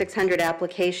 7,600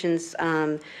 applications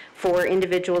for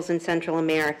individuals in Central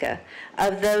America.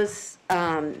 Of those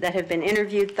that have been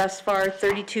interviewed thus far,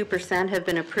 32% have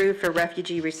been approved for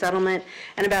refugee resettlement,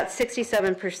 and about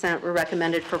 67% were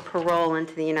recommended for parole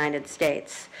into the United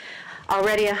States.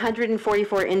 Already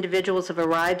 144 individuals have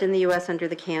arrived in the U.S. under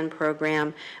the CAN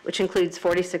program, which includes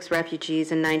 46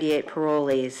 refugees and 98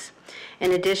 parolees.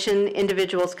 In addition,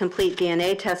 individuals complete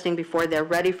DNA testing before they're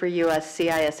ready for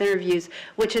USCIS interviews,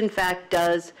 which in fact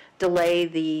does delay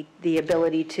the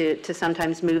ability to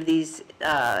sometimes move these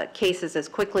cases as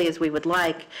quickly as we would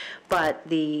like, but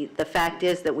the fact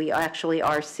is that we actually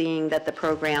are seeing that the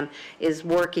program is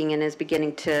working and is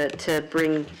beginning to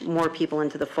bring more people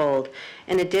into the fold.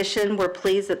 In addition, we're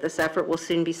pleased that this effort will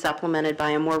soon be supplemented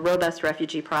by a more robust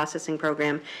refugee processing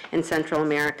program in Central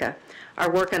America. Our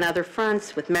work on other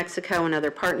fronts with Mexico and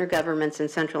other partner governments in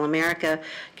Central America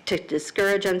to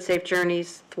discourage unsafe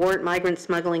journeys, thwart migrant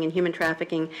smuggling and human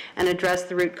trafficking, and address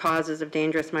the root causes of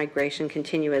dangerous migration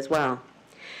continue as well.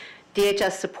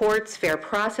 DHS supports fair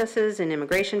processes in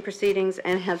immigration proceedings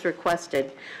and has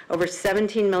requested over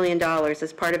 $17 million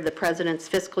as part of the President's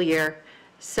fiscal year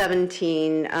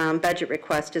 17 budget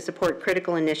request to support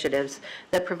critical initiatives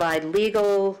that provide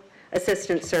legal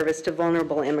assistance service to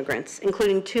vulnerable immigrants,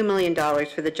 including $2 million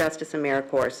for the Justice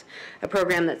AmeriCorps, a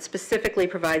program that specifically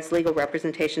provides legal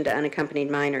representation to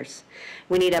unaccompanied minors.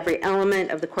 We need every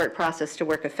element of the court process to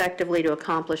work effectively to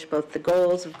accomplish both the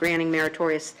goals of granting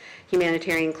meritorious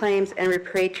humanitarian claims and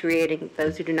repatriating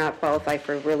those who do not qualify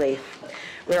for relief.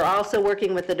 We are also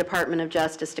working with the Department of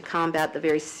Justice to combat the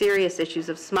very serious issues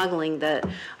of smuggling that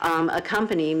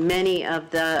accompany many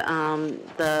of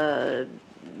the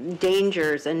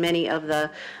dangers and many of the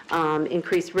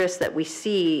increased risks that we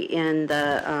see in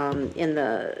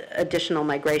the additional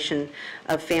migration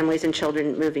of families and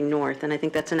children moving north. And I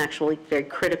think that's an actually very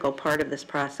critical part of this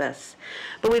process.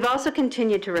 But we've also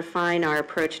continued to refine our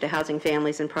approach to housing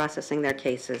families and processing their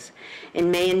cases. In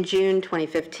May and June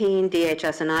 2015,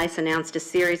 DHS and ICE announced a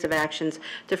series of actions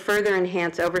to further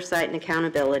enhance oversight and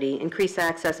accountability, increase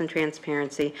access and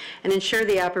transparency, and ensure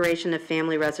the operation of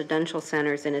family residential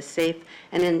centers in as safe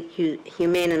and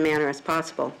humane a manner as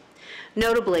possible.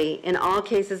 Notably, in all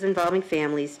cases involving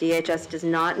families, DHS does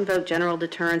not invoke general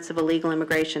deterrence of illegal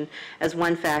immigration as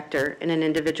one factor in an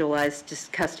individualized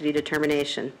custody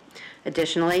determination.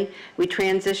 Additionally, we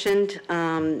transitioned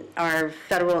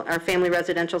our family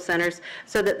residential centers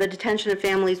so that the detention of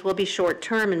families will be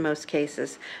short-term in most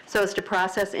cases, so as to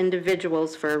process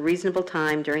individuals for a reasonable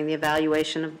time during the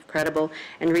evaluation of credible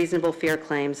and reasonable fear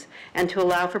claims, and to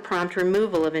allow for prompt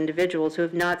removal of individuals who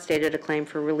have not stated a claim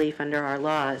for relief under our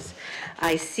laws.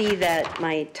 I see that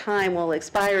my time will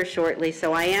expire shortly,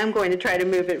 so I am going to try to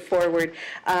move it forward.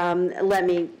 Let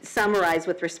me summarize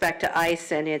with respect to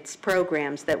ICE and its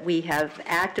programs that we have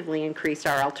actively increased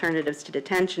our alternatives to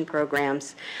detention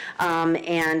programs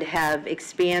and have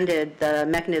expanded the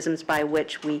mechanisms by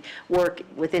which we work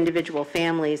with individual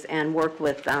families and work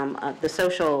with the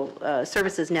social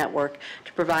services network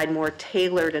to provide more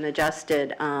tailored and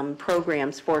adjusted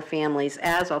programs for families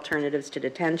as alternatives to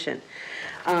detention.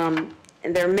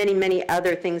 And there are many, many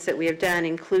other things that we have done,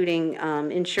 including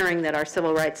ensuring that our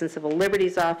Civil Rights and Civil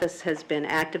Liberties Office has been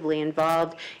actively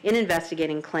involved in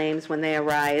investigating claims when they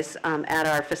arise at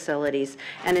our facilities.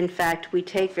 And in fact, we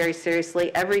take very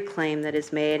seriously every claim that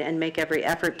is made and make every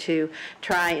effort to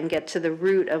try and get to the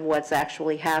root of what's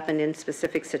actually happened in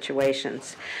specific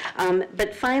situations.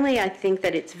 But finally, I think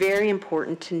that it's very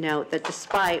important to note that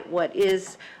despite what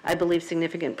is, I believe,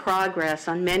 significant progress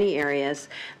on many areas,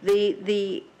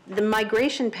 the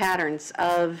migration patterns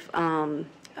of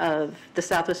the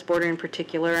southwest border in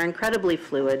particular are incredibly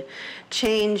fluid,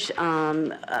 change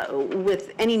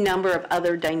with any number of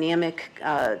other dynamic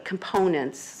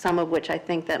components, some of which I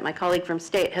think that my colleague from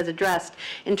State has addressed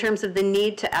in terms of the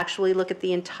need to actually look at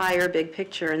the entire big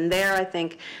picture. And there I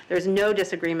think there's no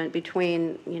disagreement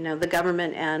between the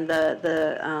government and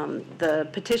the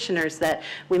petitioners that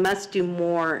we must do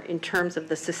more in terms of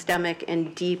the systemic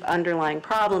and deep underlying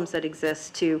problems that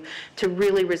exist to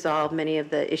really resolve many of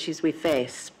the issues we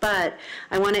face. rights. But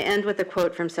I want to end with a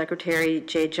quote from Secretary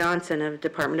Jay Johnson of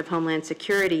Department of Homeland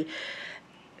Security,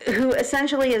 who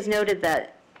essentially has noted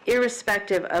that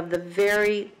irrespective of the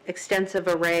very extensive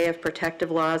array of protective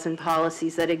laws and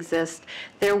policies that exist,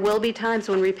 there will be times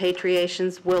when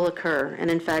repatriations will occur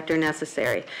and in fact are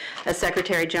necessary. As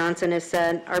Secretary Johnson has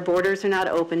said, our borders are not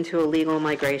open to illegal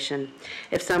migration.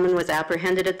 If someone was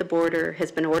apprehended at the border,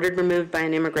 has been ordered removed by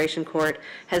an immigration court,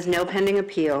 has no pending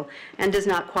appeal, and does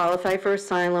not qualify for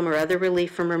asylum or other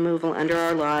relief from removal under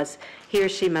our laws, he or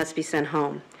she must be sent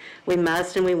home. We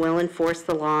must and we will enforce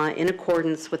the law in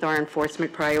accordance with our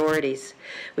enforcement priorities.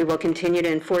 We will continue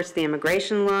to enforce the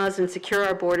immigration laws and secure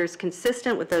our borders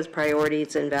consistent with those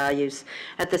priorities and values.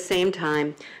 At the same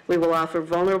time, we will offer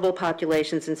vulnerable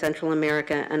populations in Central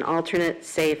America an alternate,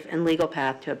 safe, and legal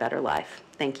path to a better life.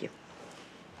 Thank you.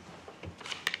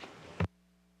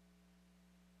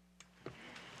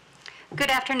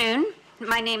 Good afternoon.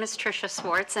 My name is Tricia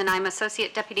Swartz, and I'm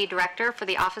Associate Deputy Director for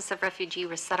the Office of Refugee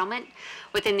Resettlement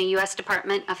within the U.S.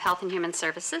 Department of Health and Human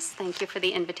Services. Thank you for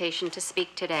the invitation to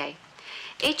speak today.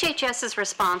 HHS is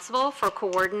responsible for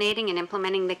coordinating and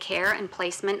implementing the care and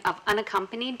placement of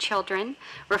unaccompanied children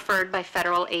referred by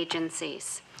federal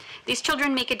agencies. These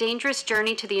children make a dangerous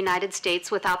journey to the United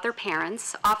States without their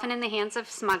parents, often in the hands of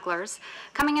smugglers,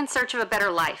 coming in search of a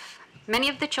better life. Many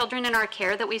of the children in our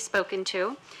care that we've spoken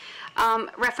to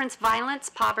reference violence,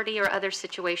 poverty, or other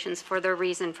situations for their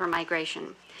reason for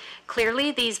migration.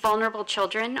 Clearly, these vulnerable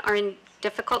children are in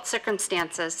difficult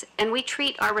circumstances, and we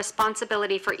treat our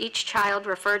responsibility for each child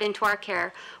referred into our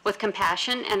care with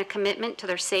compassion and a commitment to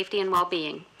their safety and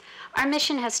well-being. Our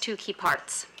mission has two key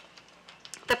parts.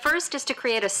 The first is to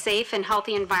create a safe and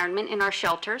healthy environment in our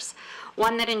shelters,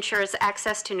 one that ensures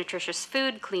access to nutritious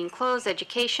food, clean clothes,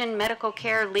 education, medical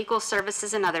care, legal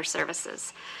services, and other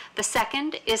services. The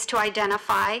second is to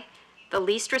identify the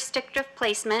least restrictive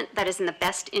placement that is in the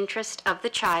best interest of the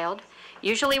child,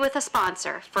 usually with a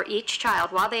sponsor, for each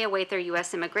child while they await their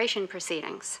U.S. immigration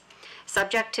proceedings,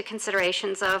 subject to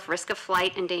considerations of risk of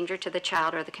flight and danger to the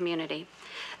child or the community.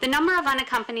 The number of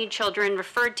unaccompanied children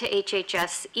referred to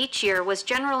HHS each year was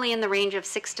generally in the range of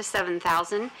 6,000 to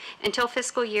 7,000 until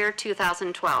fiscal year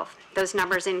 2012. Those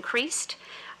numbers increased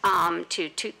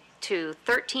to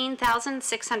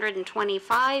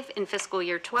 13,625 in fiscal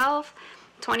year 12,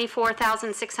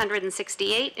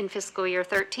 24,668 in fiscal year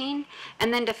 13,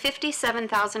 and then to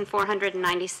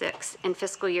 57,496 in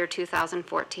fiscal year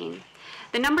 2014.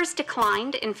 The numbers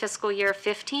declined in fiscal year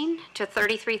 15 to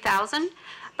 33,000,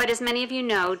 but as many of you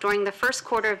know, during the first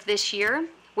quarter of this year,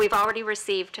 we've already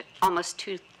received almost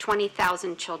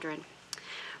 20,000 children.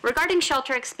 Regarding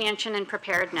shelter expansion and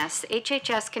preparedness,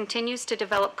 HHS continues to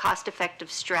develop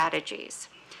cost-effective strategies.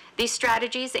 These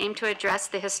strategies aim to address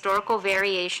the historical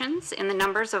variations in the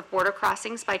numbers of border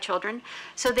crossings by children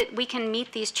so that we can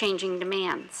meet these changing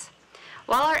demands.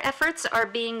 While our efforts are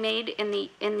being made in the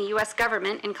U.S.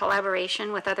 government in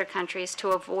collaboration with other countries to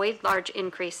avoid large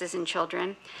increases in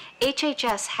children,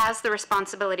 HHS has the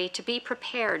responsibility to be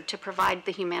prepared to provide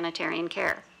the humanitarian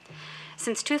care.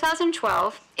 Since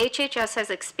 2012, HHS has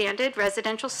expanded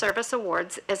residential service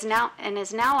awards is now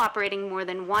operating more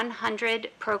than 100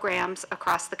 programs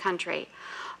across the country,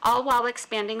 all while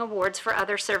expanding awards for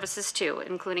other services too,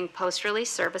 including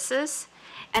post-release services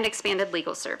and expanded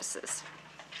legal services.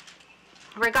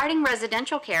 Regarding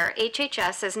residential care,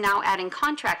 HHS is now adding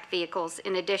contract vehicles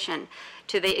in addition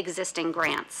to the existing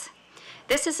grants.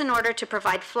 This is in order to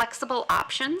provide flexible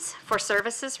options for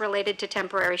services related to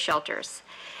temporary shelters.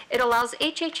 It allows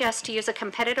HHS to use a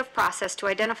competitive process to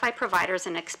identify providers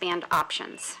and expand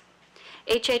options.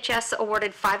 HHS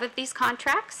awarded 5 of these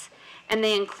contracts, and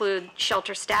they include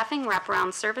shelter staffing,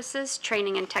 wraparound services,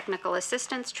 training and technical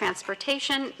assistance,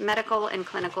 transportation, medical and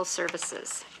clinical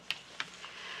services.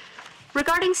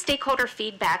 Regarding stakeholder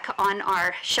feedback on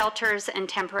our shelters and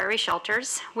temporary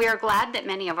shelters, we are glad that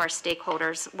many of our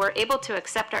stakeholders were able to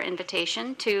accept our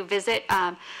invitation to visit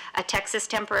a Texas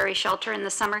temporary shelter in the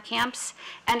summer camps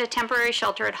and a temporary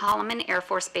shelter at Holloman Air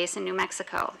Force Base in New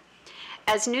Mexico.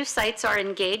 As new sites are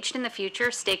engaged in the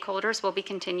future, stakeholders will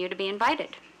continue to be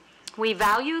invited. We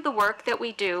value the work that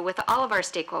we do with all of our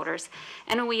stakeholders,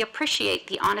 and we appreciate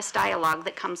the honest dialogue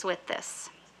that comes with this.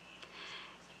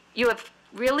 You have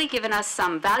really given us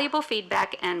some valuable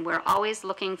feedback, and we're always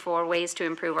looking for ways to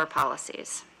improve our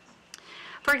policies.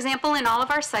 For example, in all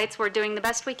of our sites, we're doing the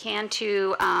best we can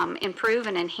to improve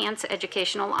and enhance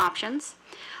educational options.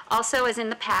 Also, as in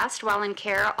the past, while in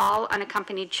care, all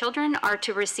unaccompanied children are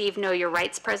to receive Know Your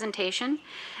Rights presentation,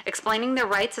 explaining their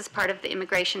rights as part of the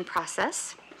immigration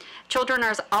process. Children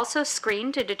are also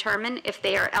screened to determine if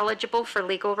they are eligible for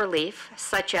legal relief,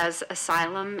 such as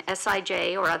asylum,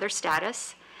 SIJ, or other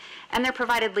status, and they're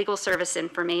provided legal service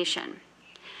information.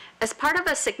 As part of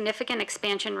a significant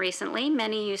expansion recently,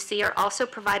 many UC are also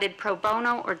provided pro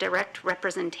bono or direct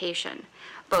representation,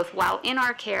 both while in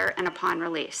our care and upon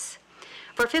release.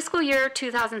 For fiscal year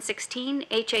 2016,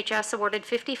 HHS awarded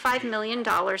 $55 million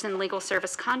in legal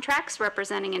service contracts,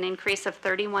 representing an increase of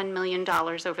 $31 million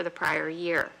over the prior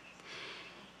year.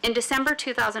 In December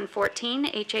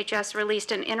 2014, HHS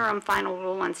released an interim final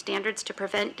rule on standards to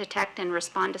prevent, detect, and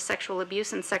respond to sexual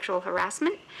abuse and sexual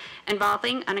harassment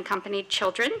involving unaccompanied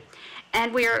children,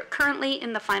 and we are currently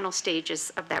in the final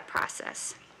stages of that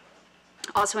process.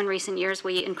 Also in recent years,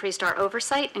 we increased our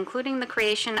oversight, including the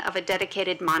creation of a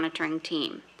dedicated monitoring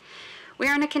team. We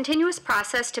are in a continuous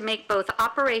process to make both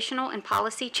operational and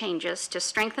policy changes to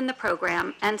strengthen the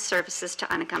program and services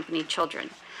to unaccompanied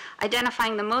children,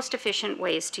 identifying the most efficient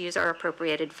ways to use our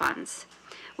appropriated funds.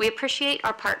 We appreciate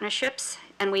our partnerships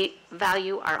and we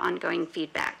value our ongoing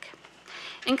feedback.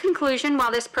 In conclusion,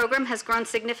 while this program has grown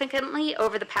significantly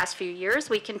over the past few years,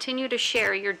 we continue to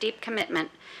share your deep commitment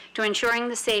to ensuring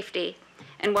the safety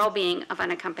and well-being of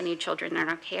unaccompanied children in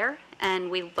our care, and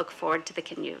we look forward to the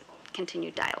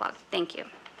continued dialogue. Thank you.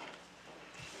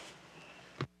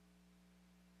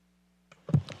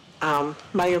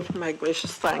 My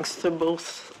gracious thanks to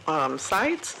both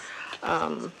sides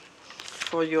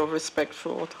for your respect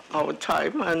for our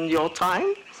time and your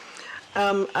time.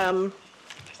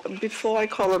 Before I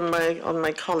call on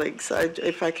my colleagues,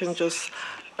 if I can just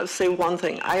say one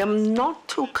thing. I am not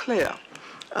too clear.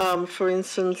 For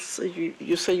instance,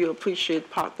 you say you appreciate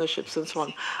partnerships and so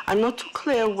on. I'm not too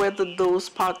clear whether those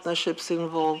partnerships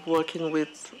involve working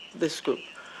with this group.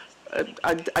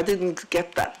 I didn't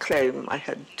get that clear in my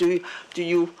head. Do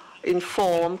you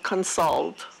inform,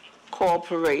 consult,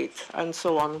 cooperate, and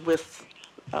so on with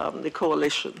the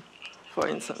coalition, for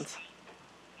instance?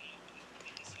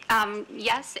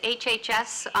 Yes,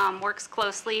 HHS works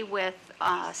closely with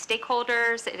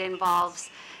stakeholders. It involves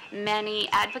many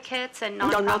advocates and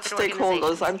nonprofit No, not stakeholders.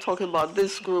 organizations. I'm talking about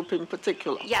this group in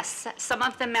particular. Yes, some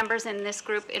of the members in this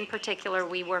group in particular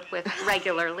we work with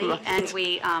regularly, Right. and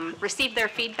we receive their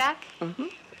feedback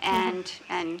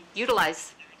and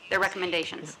utilize their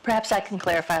recommendations. Perhaps I can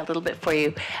clarify a little bit for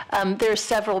you. There are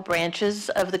several branches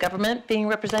of the government being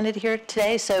represented here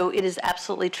today, so it is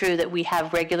absolutely true that we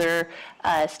have regular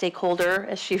stakeholder,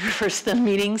 as she refers to them,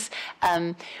 meetings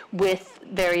with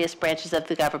various branches of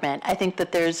the government. I think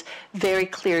that there's very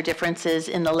clear differences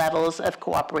in the levels of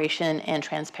cooperation and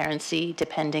transparency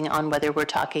depending on whether we're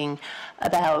talking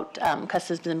about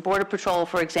Customs and Border Patrol,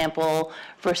 for example,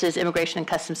 versus Immigration and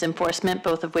Customs Enforcement,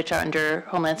 both of which are under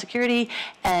Homeland Security,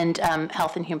 and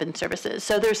Health and Human Services.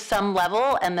 So there's some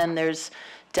level, and then there's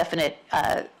definite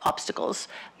obstacles.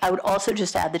 I would also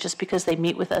just add that just because they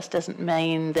meet with us doesn't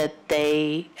mean that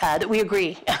that we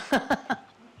agree.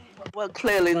 Well,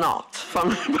 clearly not from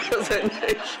the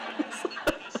presentations.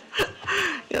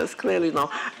 Yes, clearly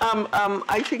not.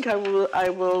 I think I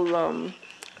will.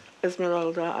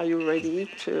 Esmeralda, are you ready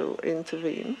to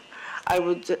intervene? I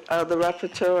would. The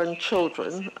rapporteur and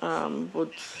children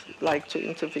would like to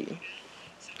intervene.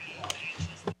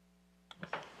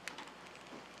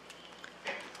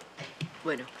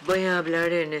 Bueno, voy a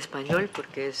hablar en español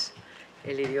porque es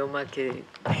el idioma que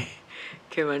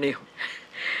manejo.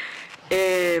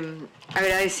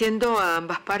 Agradeciendo a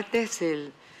ambas partes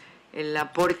el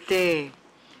aporte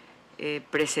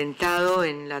presentado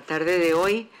en la tarde de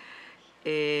hoy.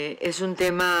 Es un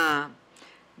tema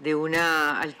de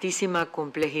una altísima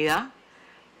complejidad,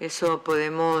 eso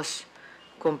podemos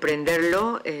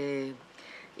comprenderlo,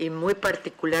 y muy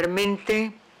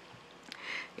particularmente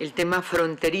el tema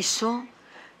fronterizo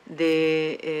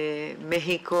de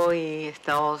México y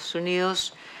Estados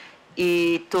Unidos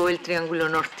y todo el Triángulo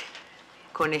Norte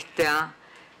con esta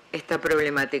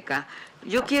problemática.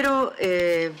 Yo quiero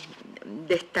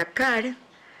destacar,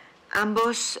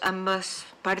 ambas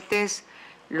partes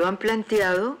lo han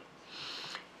planteado,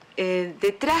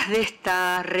 detrás de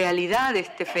esta realidad, de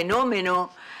este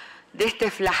fenómeno, de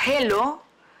este flagelo,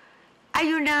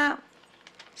 hay una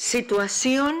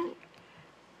situación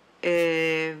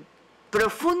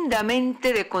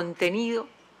profundamente de contenido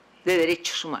de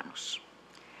derechos humanos.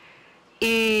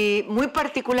 Y muy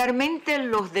particularmente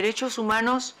los derechos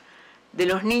humanos de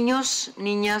los niños,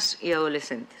 niñas y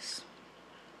adolescentes.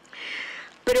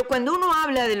 Pero cuando uno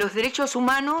habla de los derechos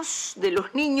humanos de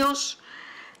los niños,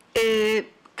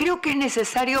 creo que es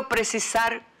necesario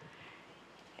precisar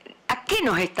a qué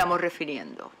nos estamos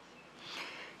refiriendo.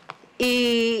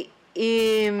 Y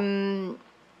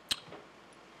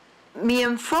mi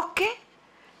enfoque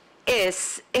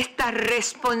es esta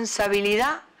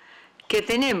responsabilidad que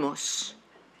tenemos,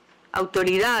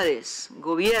 autoridades,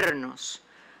 gobiernos,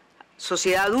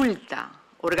 sociedad adulta,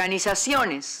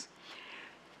 organizaciones,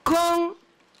 con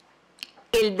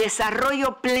el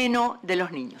desarrollo pleno de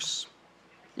los niños.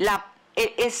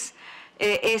 Es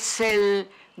el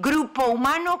grupo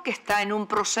humano que está en un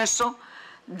proceso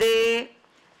de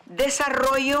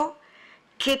desarrollo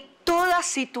que toda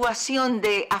situación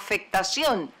de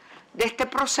afectación de este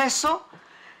proceso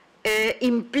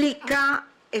implica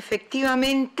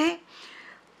efectivamente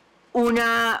un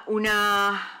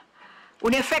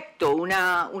efecto,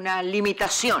 una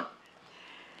limitación.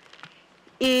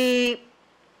 Y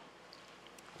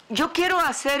yo quiero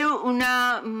hacer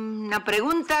una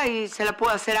pregunta y se la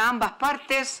puedo hacer a ambas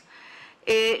partes.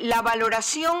 La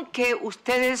valoración que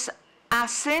ustedes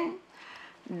hacen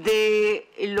de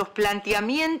los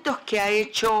planteamientos que ha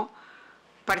hecho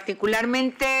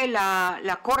particularmente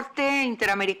la Corte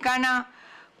Interamericana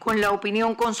con la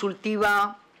opinión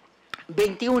consultiva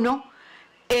 21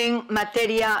 en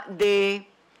materia de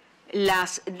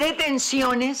las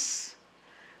detenciones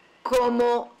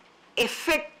como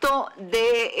efecto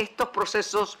de estos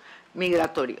procesos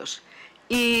migratorios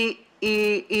y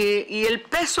el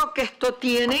peso que esto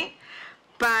tiene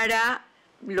para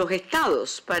los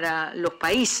estados, para los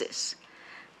países.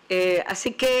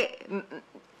 Así que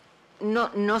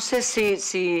no sé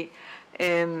si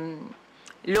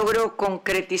logro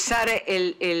concretizar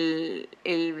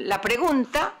la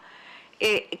pregunta.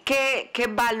 ¿Qué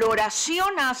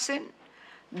valoración hacen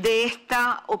de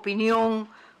esta opinión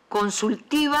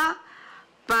consultiva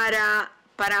para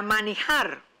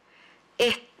manejar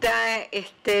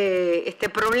este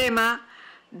problema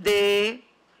de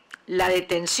la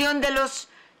detención de los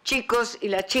chicos y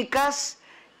las chicas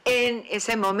en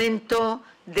ese momento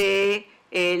de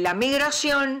la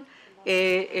migración,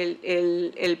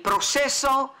 el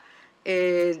proceso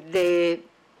de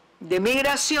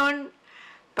migración,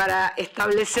 para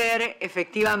establecer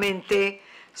efectivamente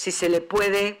si se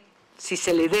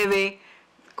le debe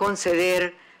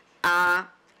conceder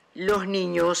a los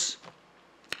niños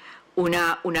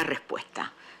una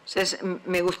respuesta. Entonces,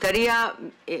 me gustaría,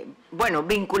 bueno,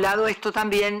 vinculado esto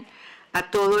también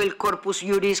a todo el corpus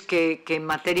juris que en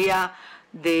materia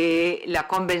de la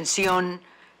Convención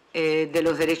de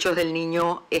los Derechos del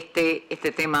Niño este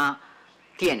tema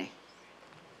tiene.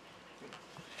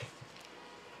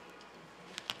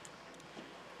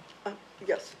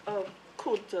 Yes,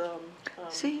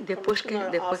 sí, después que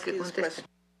conteste.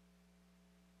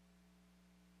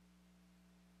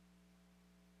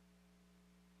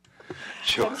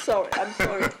 Sure. I'm sorry,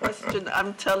 question.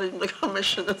 I'm telling the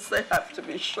commissioners they have to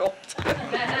be short.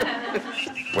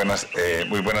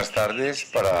 Muy buenas tardes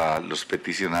para los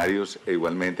peticionarios e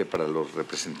igualmente para los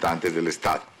representantes del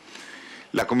Estado.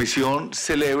 La Comisión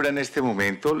celebra en este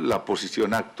momento la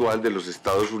posición actual de los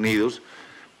Estados Unidos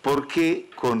porque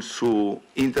con su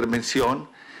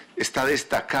intervención está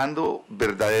destacando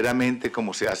verdaderamente,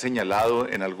 como se ha señalado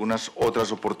en algunas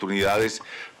otras oportunidades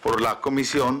por la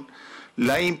Comisión,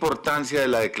 la importancia de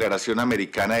la Declaración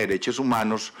Americana de Derechos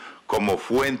Humanos como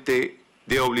fuente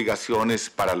de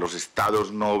obligaciones para los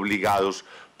estados no obligados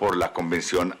por la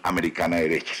Convención Americana de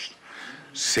Derechos.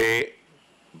 Se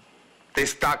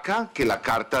destaca que la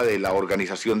Carta de la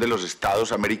Organización de los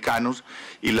Estados Americanos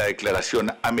y la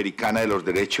Declaración Americana de los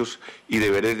Derechos y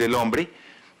Deberes del Hombre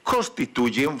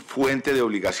constituyen fuente de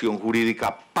obligación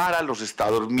jurídica para los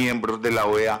estados miembros de la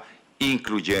OEA,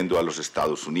 incluyendo a los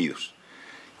Estados Unidos.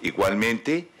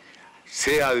 Igualmente,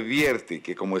 se advierte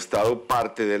que como Estado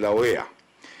parte de la OEA,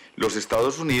 los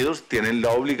Estados Unidos tienen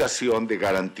la obligación de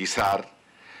garantizar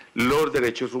los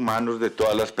derechos humanos de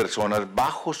todas las personas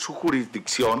bajo su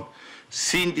jurisdicción,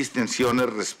 sin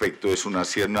distinciones respecto de su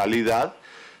nacionalidad,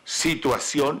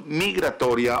 situación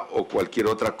migratoria o cualquier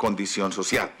otra condición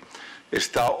social.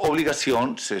 Esta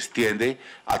obligación se extiende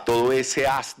a todo ese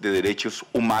haz de derechos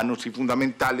humanos y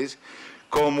fundamentales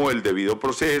como el debido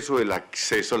proceso, el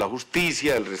acceso a la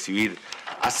justicia, el recibir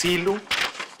asilo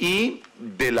y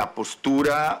de la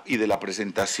postura y de la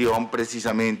presentación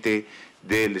precisamente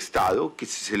del Estado que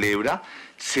se celebra,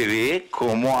 se ve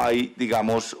cómo hay,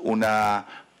 digamos, una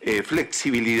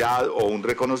flexibilidad o un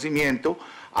reconocimiento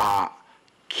a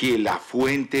que la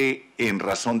fuente, en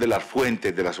razón de las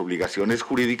fuentes de las obligaciones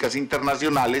jurídicas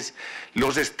internacionales,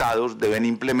 los estados deben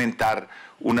implementar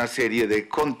una serie de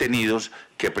contenidos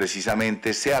que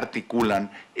precisamente se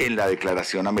articulan en la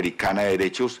Declaración Americana de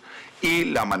Derechos y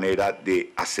la manera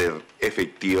de hacer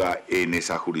efectiva en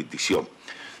esa jurisdicción.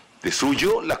 De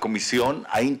suyo, la Comisión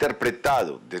ha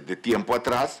interpretado desde tiempo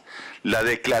atrás la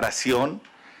declaración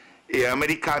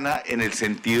americana en el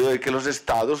sentido de que los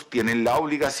estados tienen la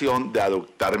obligación de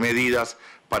adoptar medidas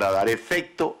para dar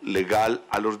efecto legal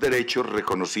a los derechos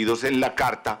reconocidos en la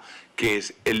Carta, que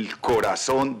es el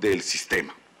corazón del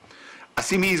sistema.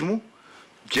 Asimismo,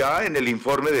 ya en el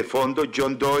informe de fondo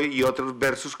John Doe y otros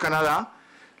versus Canadá,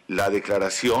 la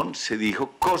declaración, se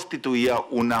dijo, constituía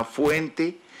una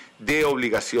fuente de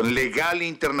obligación legal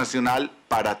internacional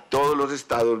para todos los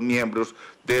estados miembros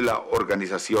de la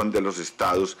Organización de los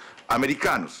Estados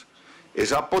Americanos.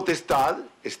 Esa potestad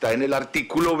está en el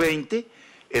artículo 20,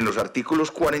 en los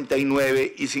artículos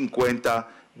 49 y 50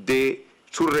 de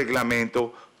su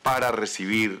reglamento para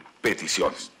recibir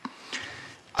peticiones.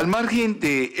 Al margen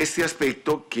de este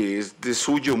aspecto, que es de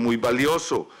suyo muy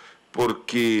valioso,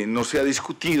 porque no se ha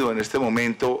discutido en este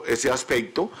momento ese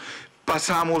aspecto,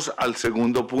 pasamos al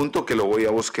segundo punto, que lo voy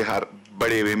a bosquejar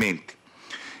brevemente.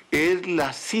 Es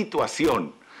la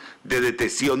situación de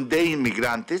detención de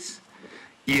inmigrantes,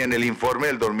 y en el informe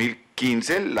del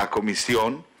 2015 la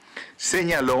Comisión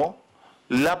señaló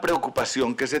la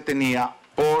preocupación que se tenía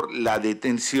por la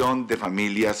detención de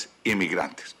familias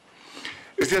inmigrantes.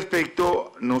 Este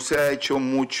aspecto no se ha hecho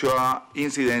mucha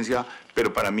incidencia,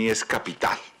 pero para mí es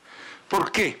capital.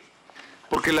 ¿Por qué?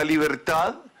 Porque la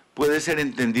libertad puede ser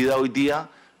entendida hoy día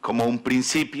como un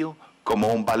principio,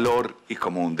 como un valor y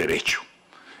como un derecho.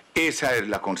 Esa es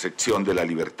la concepción de la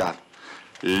libertad.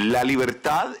 La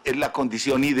libertad es la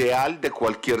condición ideal de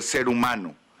cualquier ser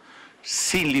humano.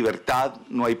 Sin libertad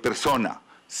no hay persona,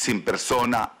 sin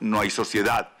persona no hay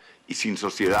sociedad y sin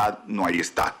sociedad no hay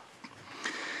Estado.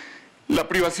 La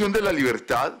privación de la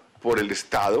libertad por el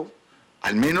Estado,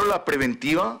 al menos la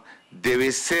preventiva,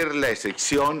 debe ser la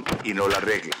excepción y no la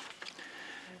regla.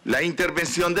 La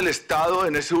intervención del Estado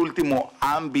en ese último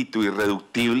ámbito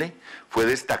irreductible fue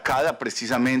destacada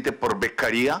precisamente por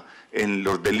Beccaria en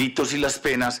los delitos y las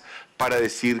penas para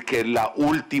decir que es la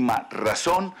última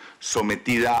razón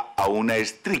sometida a una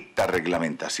estricta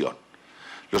reglamentación.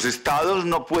 Los Estados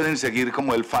no pueden seguir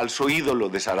como el falso ídolo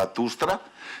de Zaratustra,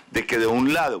 de que de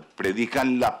un lado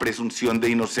predican la presunción de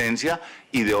inocencia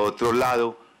y de otro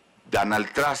lado dan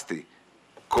al traste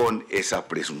con esa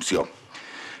presunción.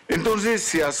 Entonces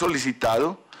se ha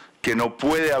solicitado que no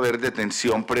puede haber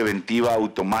detención preventiva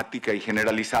automática y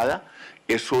generalizada.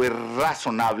 Eso es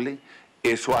razonable,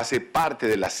 eso hace parte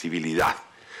de la civilidad.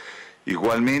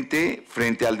 Igualmente,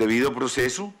 frente al debido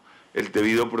proceso, el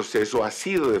debido proceso ha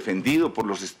sido defendido por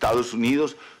los Estados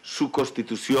Unidos. Su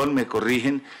Constitución, me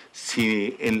corrigen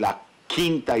si en la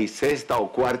quinta y sexta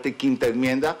o cuarta y quinta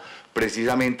enmienda,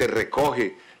 precisamente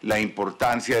recoge la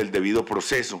importancia del debido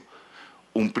proceso.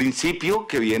 Un principio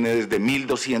que viene desde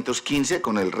 1215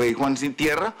 con el rey Juan sin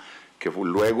tierra, que fue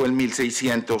luego en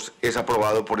 1600 es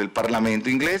aprobado por el Parlamento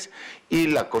inglés, y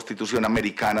la Constitución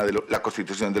americana, la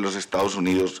Constitución de los Estados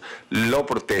Unidos lo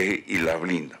protege y la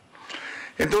blinda.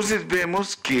 Entonces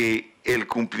vemos que el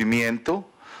cumplimiento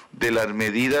de las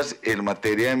medidas en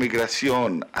materia de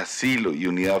migración, asilo y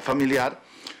unidad familiar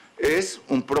es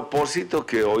un propósito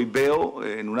que hoy veo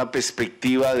en una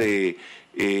perspectiva de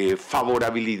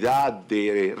favorabilidad,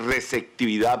 de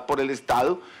receptividad por el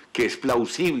Estado, que es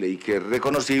plausible y que es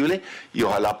reconocible, y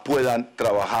ojalá puedan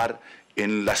trabajar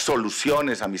en las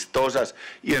soluciones amistosas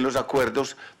y en los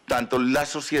acuerdos, tanto la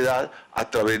sociedad a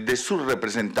través de sus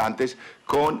representantes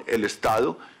con el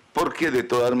Estado, porque de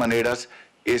todas maneras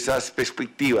esas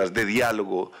perspectivas de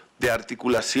diálogo, de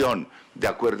articulación, de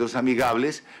acuerdos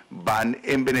amigables van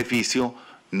en beneficio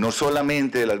no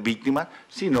solamente de las víctimas,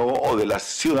 o de los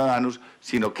ciudadanos,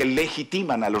 sino que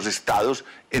legitiman a los estados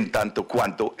en tanto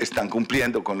cuanto están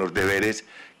cumpliendo con los deberes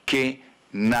que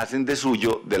nacen de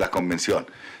suyo de la Convención.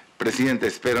 Presidente,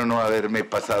 espero no haberme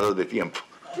pasado de tiempo.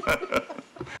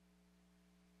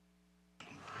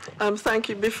 Thank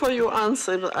you. Before you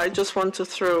answer, I just want to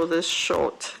throw this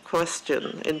short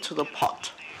question into the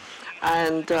pot.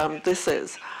 And this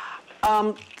is,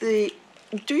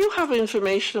 do you have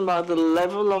information about the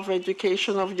level of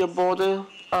education of your border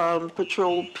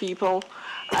patrol people,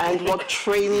 and what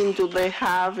training do they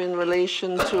have in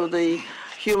relation to the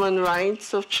human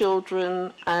rights of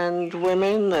children and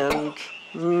women and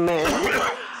men?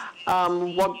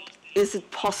 What is it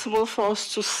possible for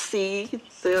us to see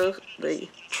the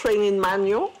training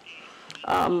manual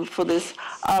for this?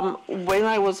 When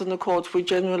I was in the court, we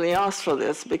generally asked for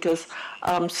this because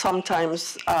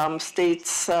sometimes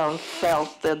states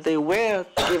felt that they were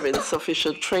given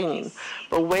sufficient training.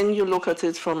 But when you look at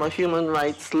it from a human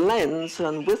rights lens,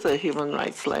 and with a human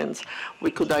rights lens,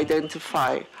 we could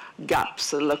identify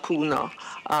gaps, a lacuna,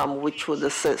 which would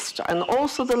assist. And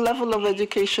also the level of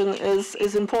education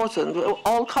is important.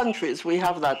 All countries, we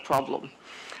have that problem.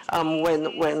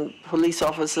 when police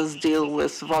officers deal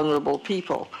with vulnerable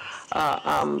people.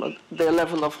 Their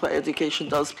level of education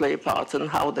does play a part in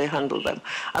how they handle them.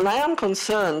 And I am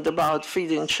concerned about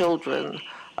feeding children,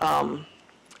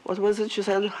 what was it you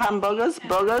said, hamburgers,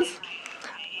 burgers?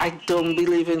 I don't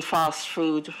believe in fast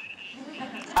food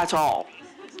at all.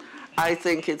 I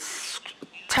think it's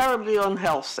terribly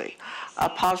unhealthy.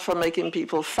 Apart from making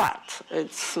people fat,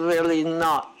 it's really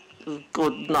not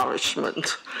good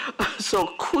nourishment.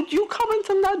 So could you comment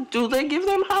on that? Do they give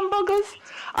them hamburgers?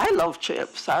 I love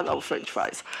chips, I love French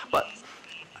fries, but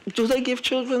do they give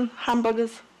children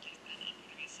hamburgers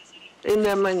in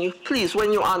their menu? Please,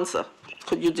 when you answer,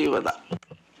 could you deal with that?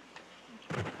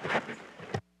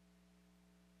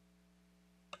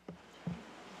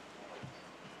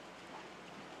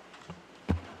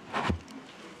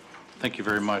 Thank you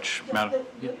very much, Madam.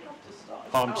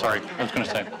 Oh, I'm sorry. I was going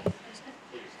to say.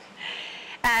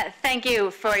 Thank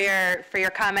you for your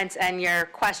comments and your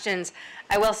questions.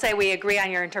 I will say we agree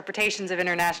on your interpretations of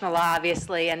international law,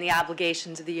 obviously, and the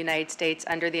obligations of the United States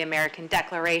under the American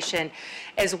Declaration,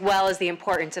 as well as the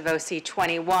importance of OC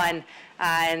 21,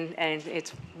 and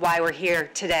it's why we're here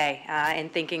today in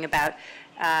thinking about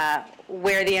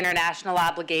where the international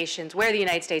obligations, where the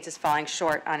United States is falling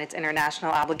short on its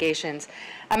international obligations.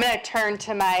 I'm going to turn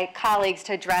to my colleagues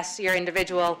to address your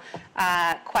individual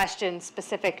questions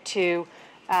specific to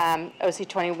OC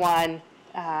 21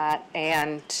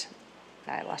 and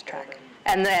I lost track.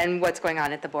 And then what's going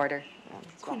on at the border.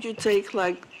 Could you take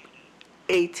like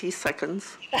 80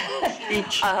 seconds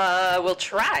each? We'll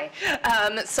try.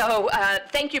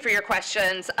 Thank you for your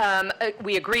questions.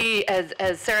 We agree,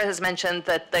 as Sarah has mentioned,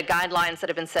 that the guidelines that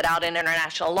have been set out in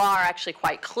international law are actually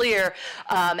quite clear,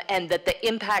 and that the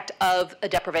impact of a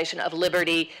deprivation of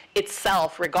liberty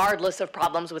itself, regardless of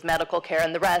problems with medical care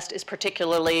and the rest, is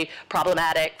particularly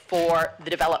problematic for the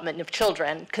development of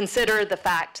children. Consider the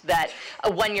fact that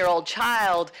a one-year-old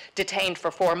child detained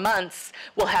for 4 months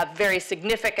will have very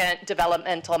significant developmental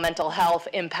mental health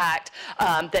impact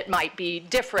that might be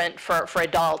different for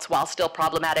adults while still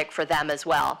problematic for them as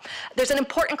well. There's an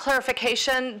important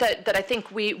clarification that I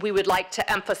think we would like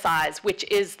to emphasize, which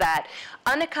is that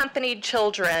unaccompanied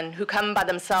children who come by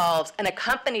themselves and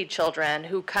accompanied children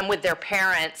who come with their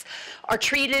parents are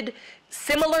treated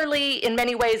similarly in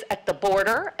many ways at the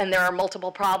border, and there are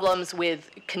multiple problems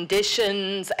with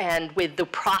conditions and with the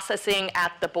processing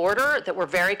at the border that we're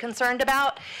very concerned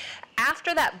about.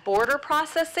 After that border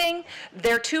processing,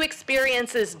 their two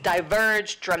experiences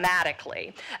diverge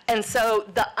dramatically. And so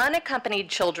the unaccompanied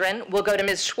children will go to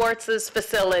Ms. Schwartz's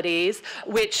facilities,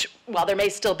 which, while there may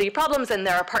still be problems, and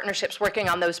there are partnerships working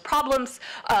on those problems,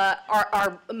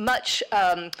 are much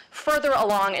further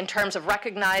along in terms of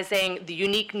recognizing the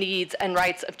unique needs and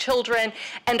rights of children,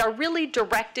 and are really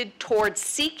directed towards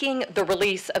seeking the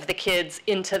release of the kids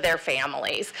into their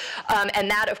families. And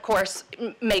that, of course,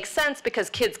 makes sense because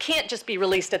kids can't just be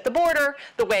released at the border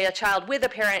the way a child with a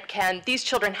parent can. These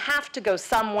children have to go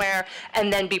somewhere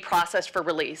and then be processed for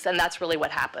release, and that's really what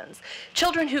happens.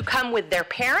 Children who come with their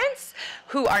parents,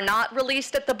 who are not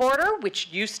released at the border, which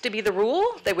used to be the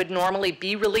rule, they would normally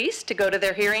be released to go to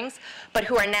their hearings, but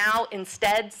who are now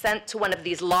instead sent to one of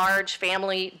these large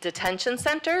family detention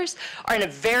centers, are in a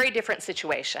very different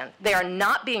situation. They are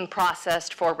not being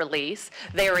processed for release.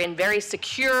 They are in very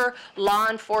secure law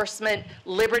enforcement,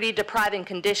 liberty-depriving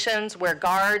conditions where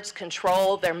guards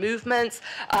control their movements,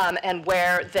 and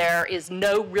where there is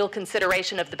no real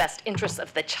consideration of the best interests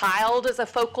of the child as a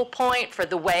focal point for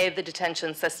the way the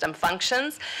detention system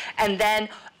functions. And then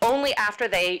only after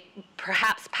they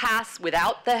perhaps pass,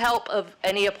 without the help of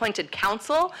any appointed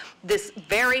counsel, this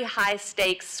very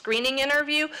high-stakes screening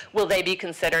interview, will they be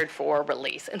considered for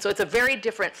release. And so it's a very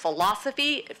different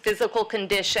philosophy, physical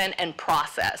condition, and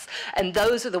process. And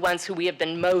those are the ones who we have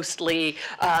been mostly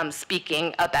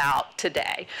speaking about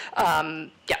today.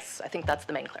 Yes, I think that's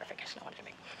the main clarification I wanted to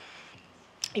make.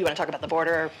 You want to talk about the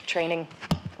border training?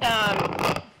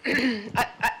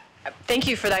 Thank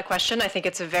you for that question. I think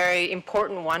it's a very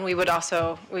important one. We would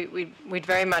also, we'd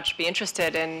very much be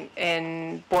interested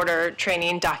in border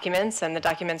training documents and the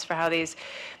documents for how these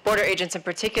border agents in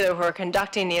particular who are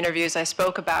conducting the interviews I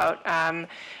spoke about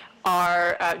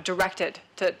are directed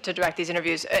to direct these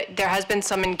interviews. There has been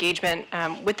some engagement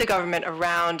with the government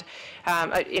around,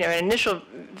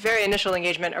 very initial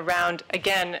engagement around,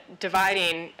 again,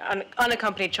 dividing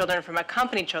unaccompanied children from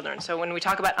accompanied children. So when we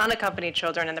talk about unaccompanied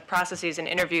children and the processes and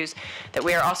interviews that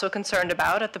we are also concerned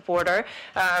about at the border,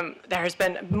 there has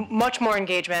been much more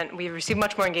engagement. We've received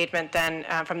much more engagement than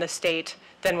from the state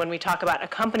than when we talk about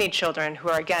accompanied children who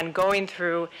are, again, going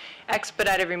through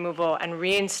expedited removal and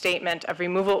reinstatement of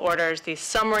removal orders, these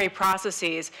summary processes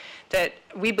policies that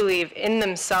we believe in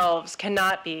themselves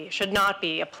should not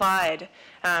be applied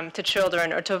to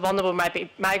children or to vulnerable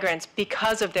migrants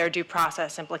because of their due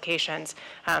process implications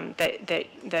that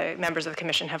the members of the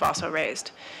Commission have also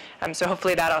raised. So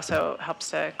hopefully that also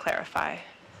helps to clarify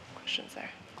questions there.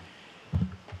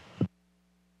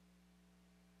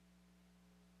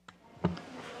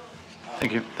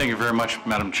 Thank you. Thank you very much,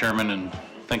 Madam Chairman, and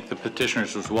thank the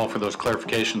petitioners as well for those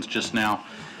clarifications just now.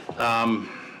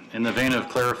 In the vein of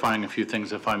clarifying a few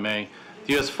things, if I may,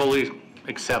 the U.S. fully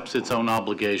accepts its own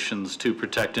obligations to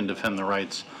protect and defend the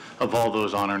rights of all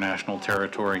those on our national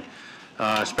territory,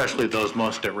 especially those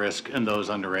most at risk and those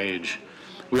underage.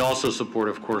 We also support,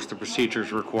 of course, the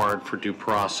procedures required for due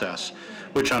process,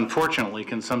 which unfortunately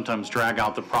can sometimes drag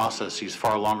out the processes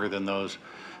far longer than those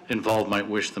involved might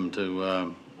wish them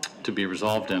to be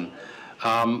resolved in.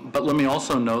 But let me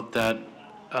also note that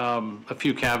a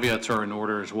few caveats are in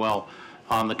order as well.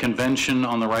 On the Convention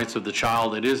on the Rights of the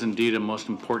Child, it is indeed a most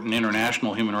important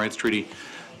international human rights treaty,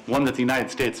 one that the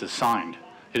United States has signed.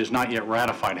 It is not yet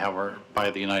ratified, however, by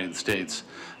the United States.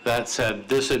 That said,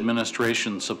 this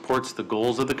administration supports the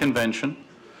goals of the Convention,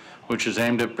 which is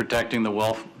aimed at protecting the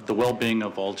well-being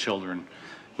of all children.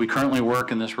 We currently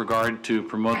work in this regard to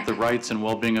promote the rights and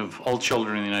well-being of all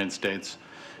children in the United States,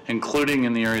 including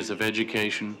in the areas of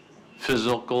education,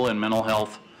 physical and mental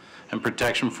health, and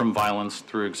protection from violence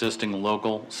through existing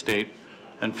local, state,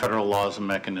 and federal laws and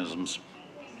mechanisms.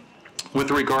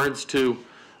 With regards to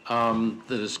the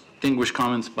distinguished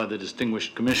comments by the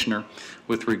distinguished commissioner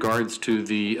with regards to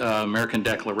the American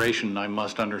Declaration, I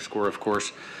must underscore, of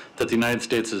course, that the United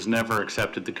States has never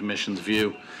accepted the Commission's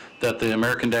view that the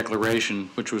American Declaration,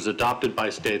 which was adopted by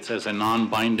states as a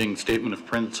non-binding statement of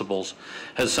principles,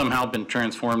 has somehow been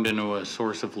transformed into a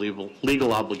source of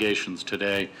legal obligations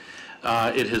today.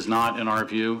 It has not, in our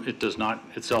view. It does not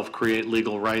itself create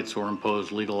legal rights or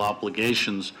impose legal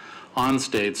obligations on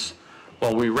states.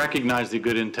 While we recognize the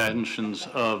good intentions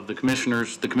of the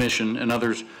commissioners, the Commission, and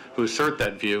others who assert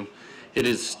that view, it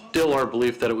is still our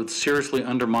belief that it would seriously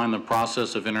undermine the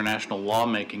process of international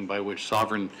lawmaking by which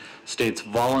sovereign states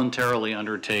voluntarily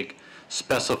undertake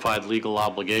specified legal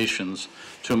obligations.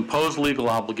 To impose legal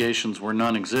obligations where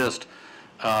none exist,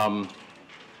 where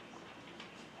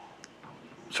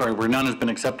none has been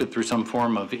accepted through some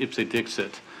form of ipse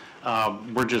dixit,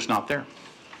 we're just not there.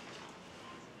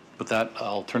 With that,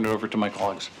 I'll turn it over to my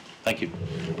colleagues. Thank you.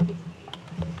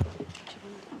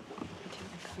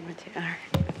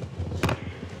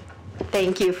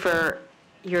 Thank you for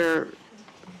your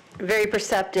very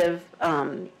perceptive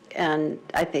and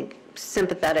I think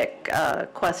sympathetic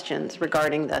questions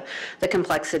regarding the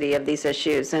complexity of these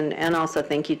issues, and also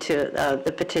thank you to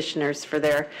the petitioners for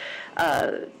their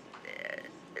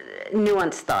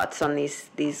nuanced thoughts on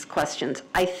these questions.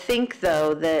 I think,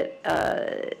 though,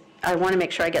 that I want to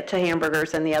make sure I get to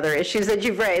hamburgers and the other issues that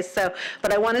you've raised.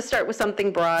 But I want to start with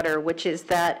something broader, which is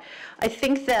that I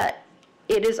think that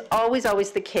it is always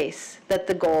the case that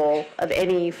the goal of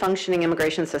any functioning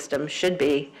immigration system should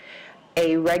be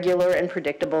a regular and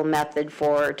predictable method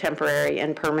for temporary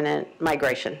and permanent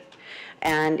migration.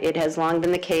 And it has long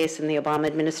been the case, and the Obama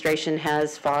administration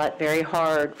has fought very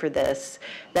hard for this,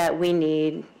 that we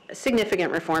need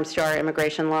significant reforms to our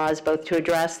immigration laws, both to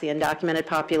address the undocumented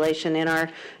population in our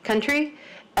country,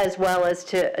 as well as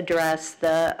to address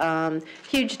the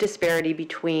huge disparity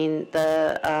between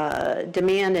the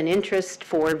demand and interest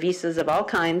for visas of all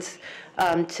kinds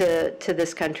to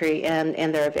this country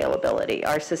and their availability.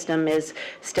 Our system is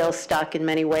still stuck in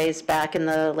many ways back in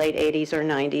the late 80s or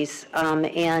 90s,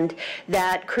 and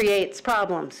that creates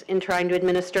problems in trying to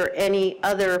administer any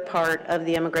other part of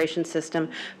the immigration system,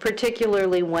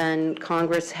 particularly when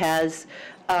Congress has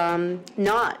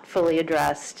not fully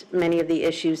addressed many of the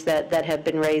issues that have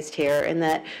been raised here, and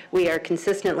that we are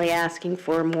consistently asking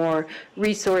for more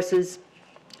resources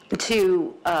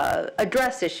to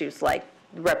address issues like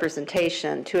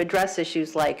representation, to address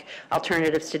issues like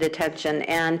alternatives to detention.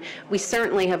 And we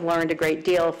certainly have learned a great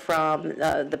deal from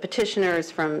the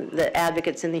petitioners, from the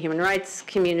advocates in the human rights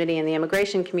community and the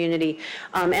immigration community,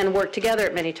 and worked together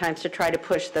at many times to try to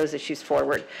push those issues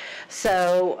forward.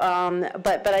 So,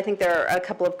 but I think there are a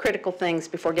couple of critical things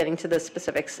before getting to the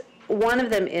specifics. One of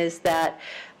them is that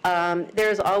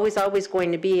there's always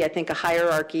going to be, I think, a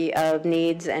hierarchy of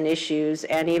needs and issues,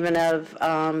 and even of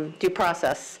due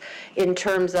process, in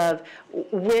terms of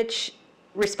which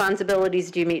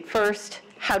responsibilities do you meet first,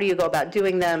 how do you go about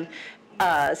doing them.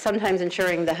 Sometimes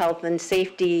ensuring the health and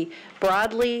safety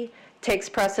broadly takes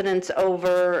precedence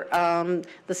over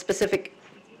the specific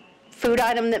food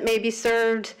item that may be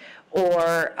served,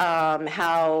 or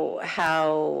how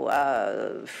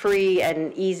free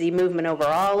and easy movement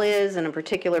overall is in a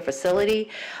particular facility.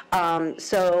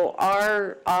 So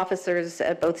our officers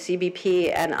at both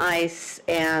CBP and ICE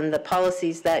and the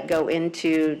policies that go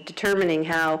into determining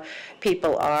how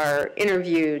people are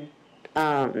interviewed,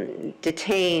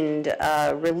 detained,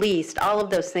 released, all of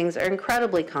those things are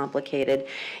incredibly complicated.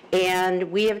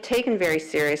 And we have taken very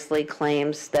seriously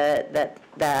claims that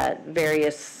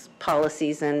various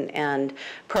policies and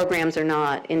programs are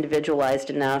not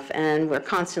individualized enough, and we're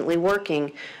constantly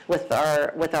working with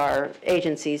our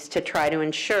agencies to try to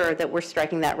ensure that we're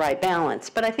striking that right balance.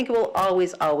 But I think it will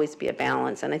always be a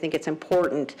balance, and I think it's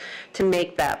important to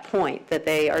make that point, that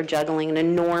they are juggling an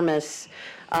enormous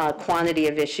quantity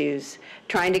of issues,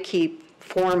 trying to keep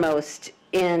foremost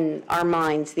in our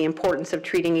minds the importance of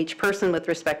treating each person with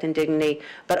respect and dignity,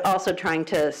 but also trying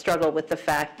to struggle with the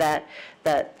fact that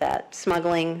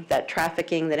smuggling, that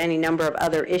trafficking, that any number of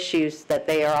other issues that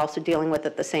they are also dealing with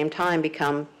at the same time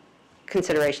become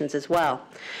considerations as well.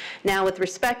 Now, with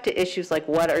respect to issues like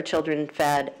what are children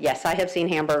fed, yes, I have seen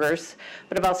hamburgers,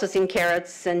 but I've also seen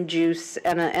carrots and juice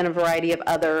and a variety of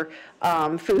other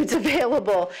foods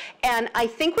available. And I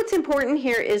think what's important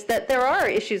here is that there are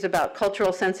issues about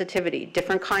cultural sensitivity,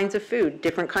 different kinds of food,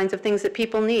 different kinds of things that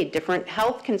people need, different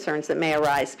health concerns that may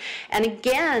arise. And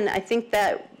again, I think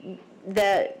that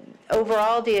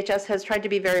overall, DHS has tried to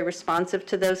be very responsive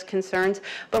to those concerns,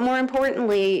 but more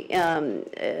importantly,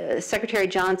 Secretary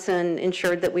Johnson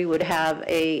ensured that we would have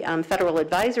a federal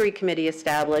advisory committee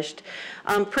established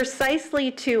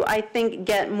precisely to, I think,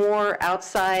 get more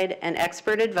outside and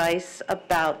expert advice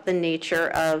about the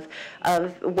nature of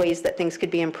ways that things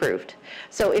could be improved.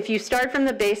 So if you start from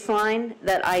the baseline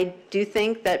that I do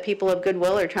think that people of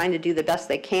goodwill are trying to do the best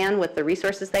they can with the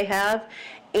resources they have,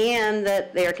 and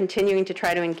that they are continuing to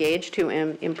try to engage to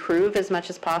improve as much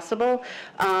as possible.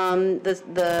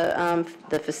 The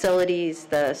facilities,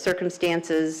 the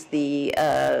circumstances, the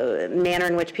manner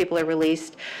in which people are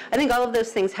released. I think all of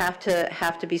those things have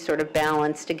to be sort of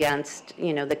balanced against,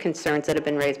 the concerns that have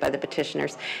been raised by the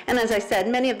petitioners. And as I said,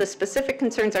 many of the specific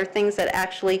concerns are things that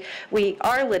actually we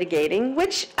are litigating,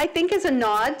 which I think is a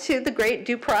nod to the great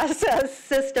due process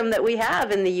system that we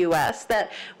have in the U.S.,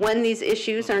 that when these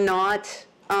issues are not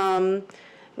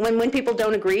when people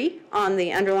don't agree on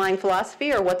the underlying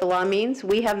philosophy or what the law means,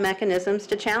 we have mechanisms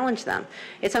to challenge them.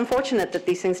 It's unfortunate that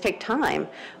these things take time,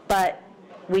 but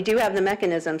we do have the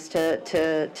mechanisms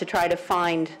to try to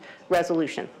find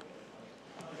resolution.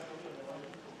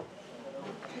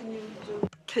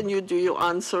 Can you do your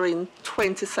answer in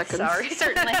 20 seconds? Sorry,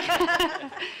 certainly.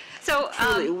 So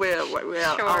we're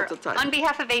out of time. On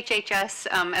behalf of HHS,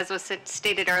 as was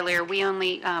stated earlier, we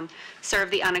only serve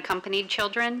the unaccompanied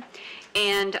children,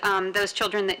 and those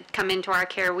children that come into our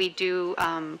care, we do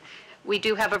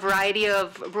have a variety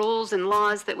of rules and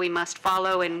laws that we must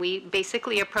follow, and we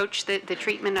basically approach the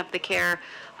treatment of the care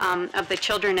of the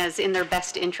children as in their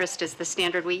best interest is the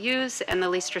standard we use, and the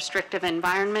least restrictive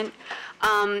environment.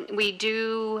 We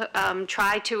do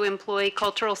try to employ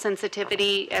cultural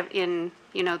sensitivity in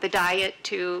the diet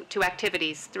to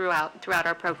activities throughout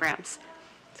our programs.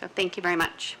 So thank you very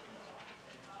much.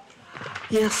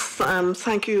 Yes,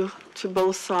 thank you to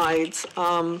both sides.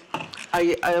 I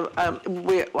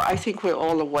think we're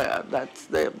all aware that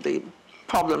the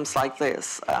problems like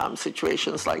this,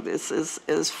 situations like this,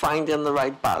 is finding the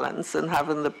right balance and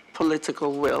having the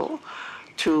political will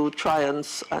to try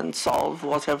and solve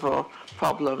whatever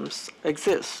problems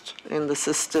exist in the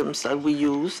systems that we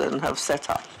use and have set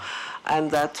up.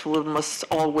 And that we must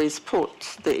always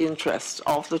put the interest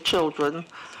of the children,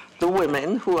 the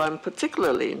women, who I'm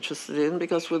particularly interested in,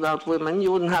 because without women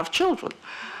you wouldn't have children,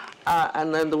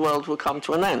 and then the world will come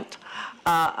to an end.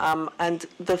 And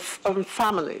the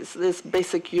families, this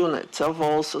basic unit of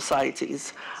all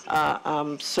societies.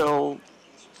 So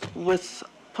with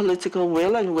political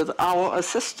will and with our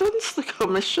assistance, the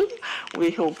Commission,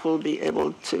 we hope we'll be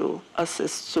able to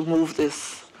assist to move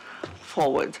this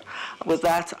forward. With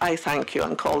that, I thank you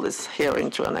and call this hearing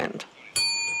to an end.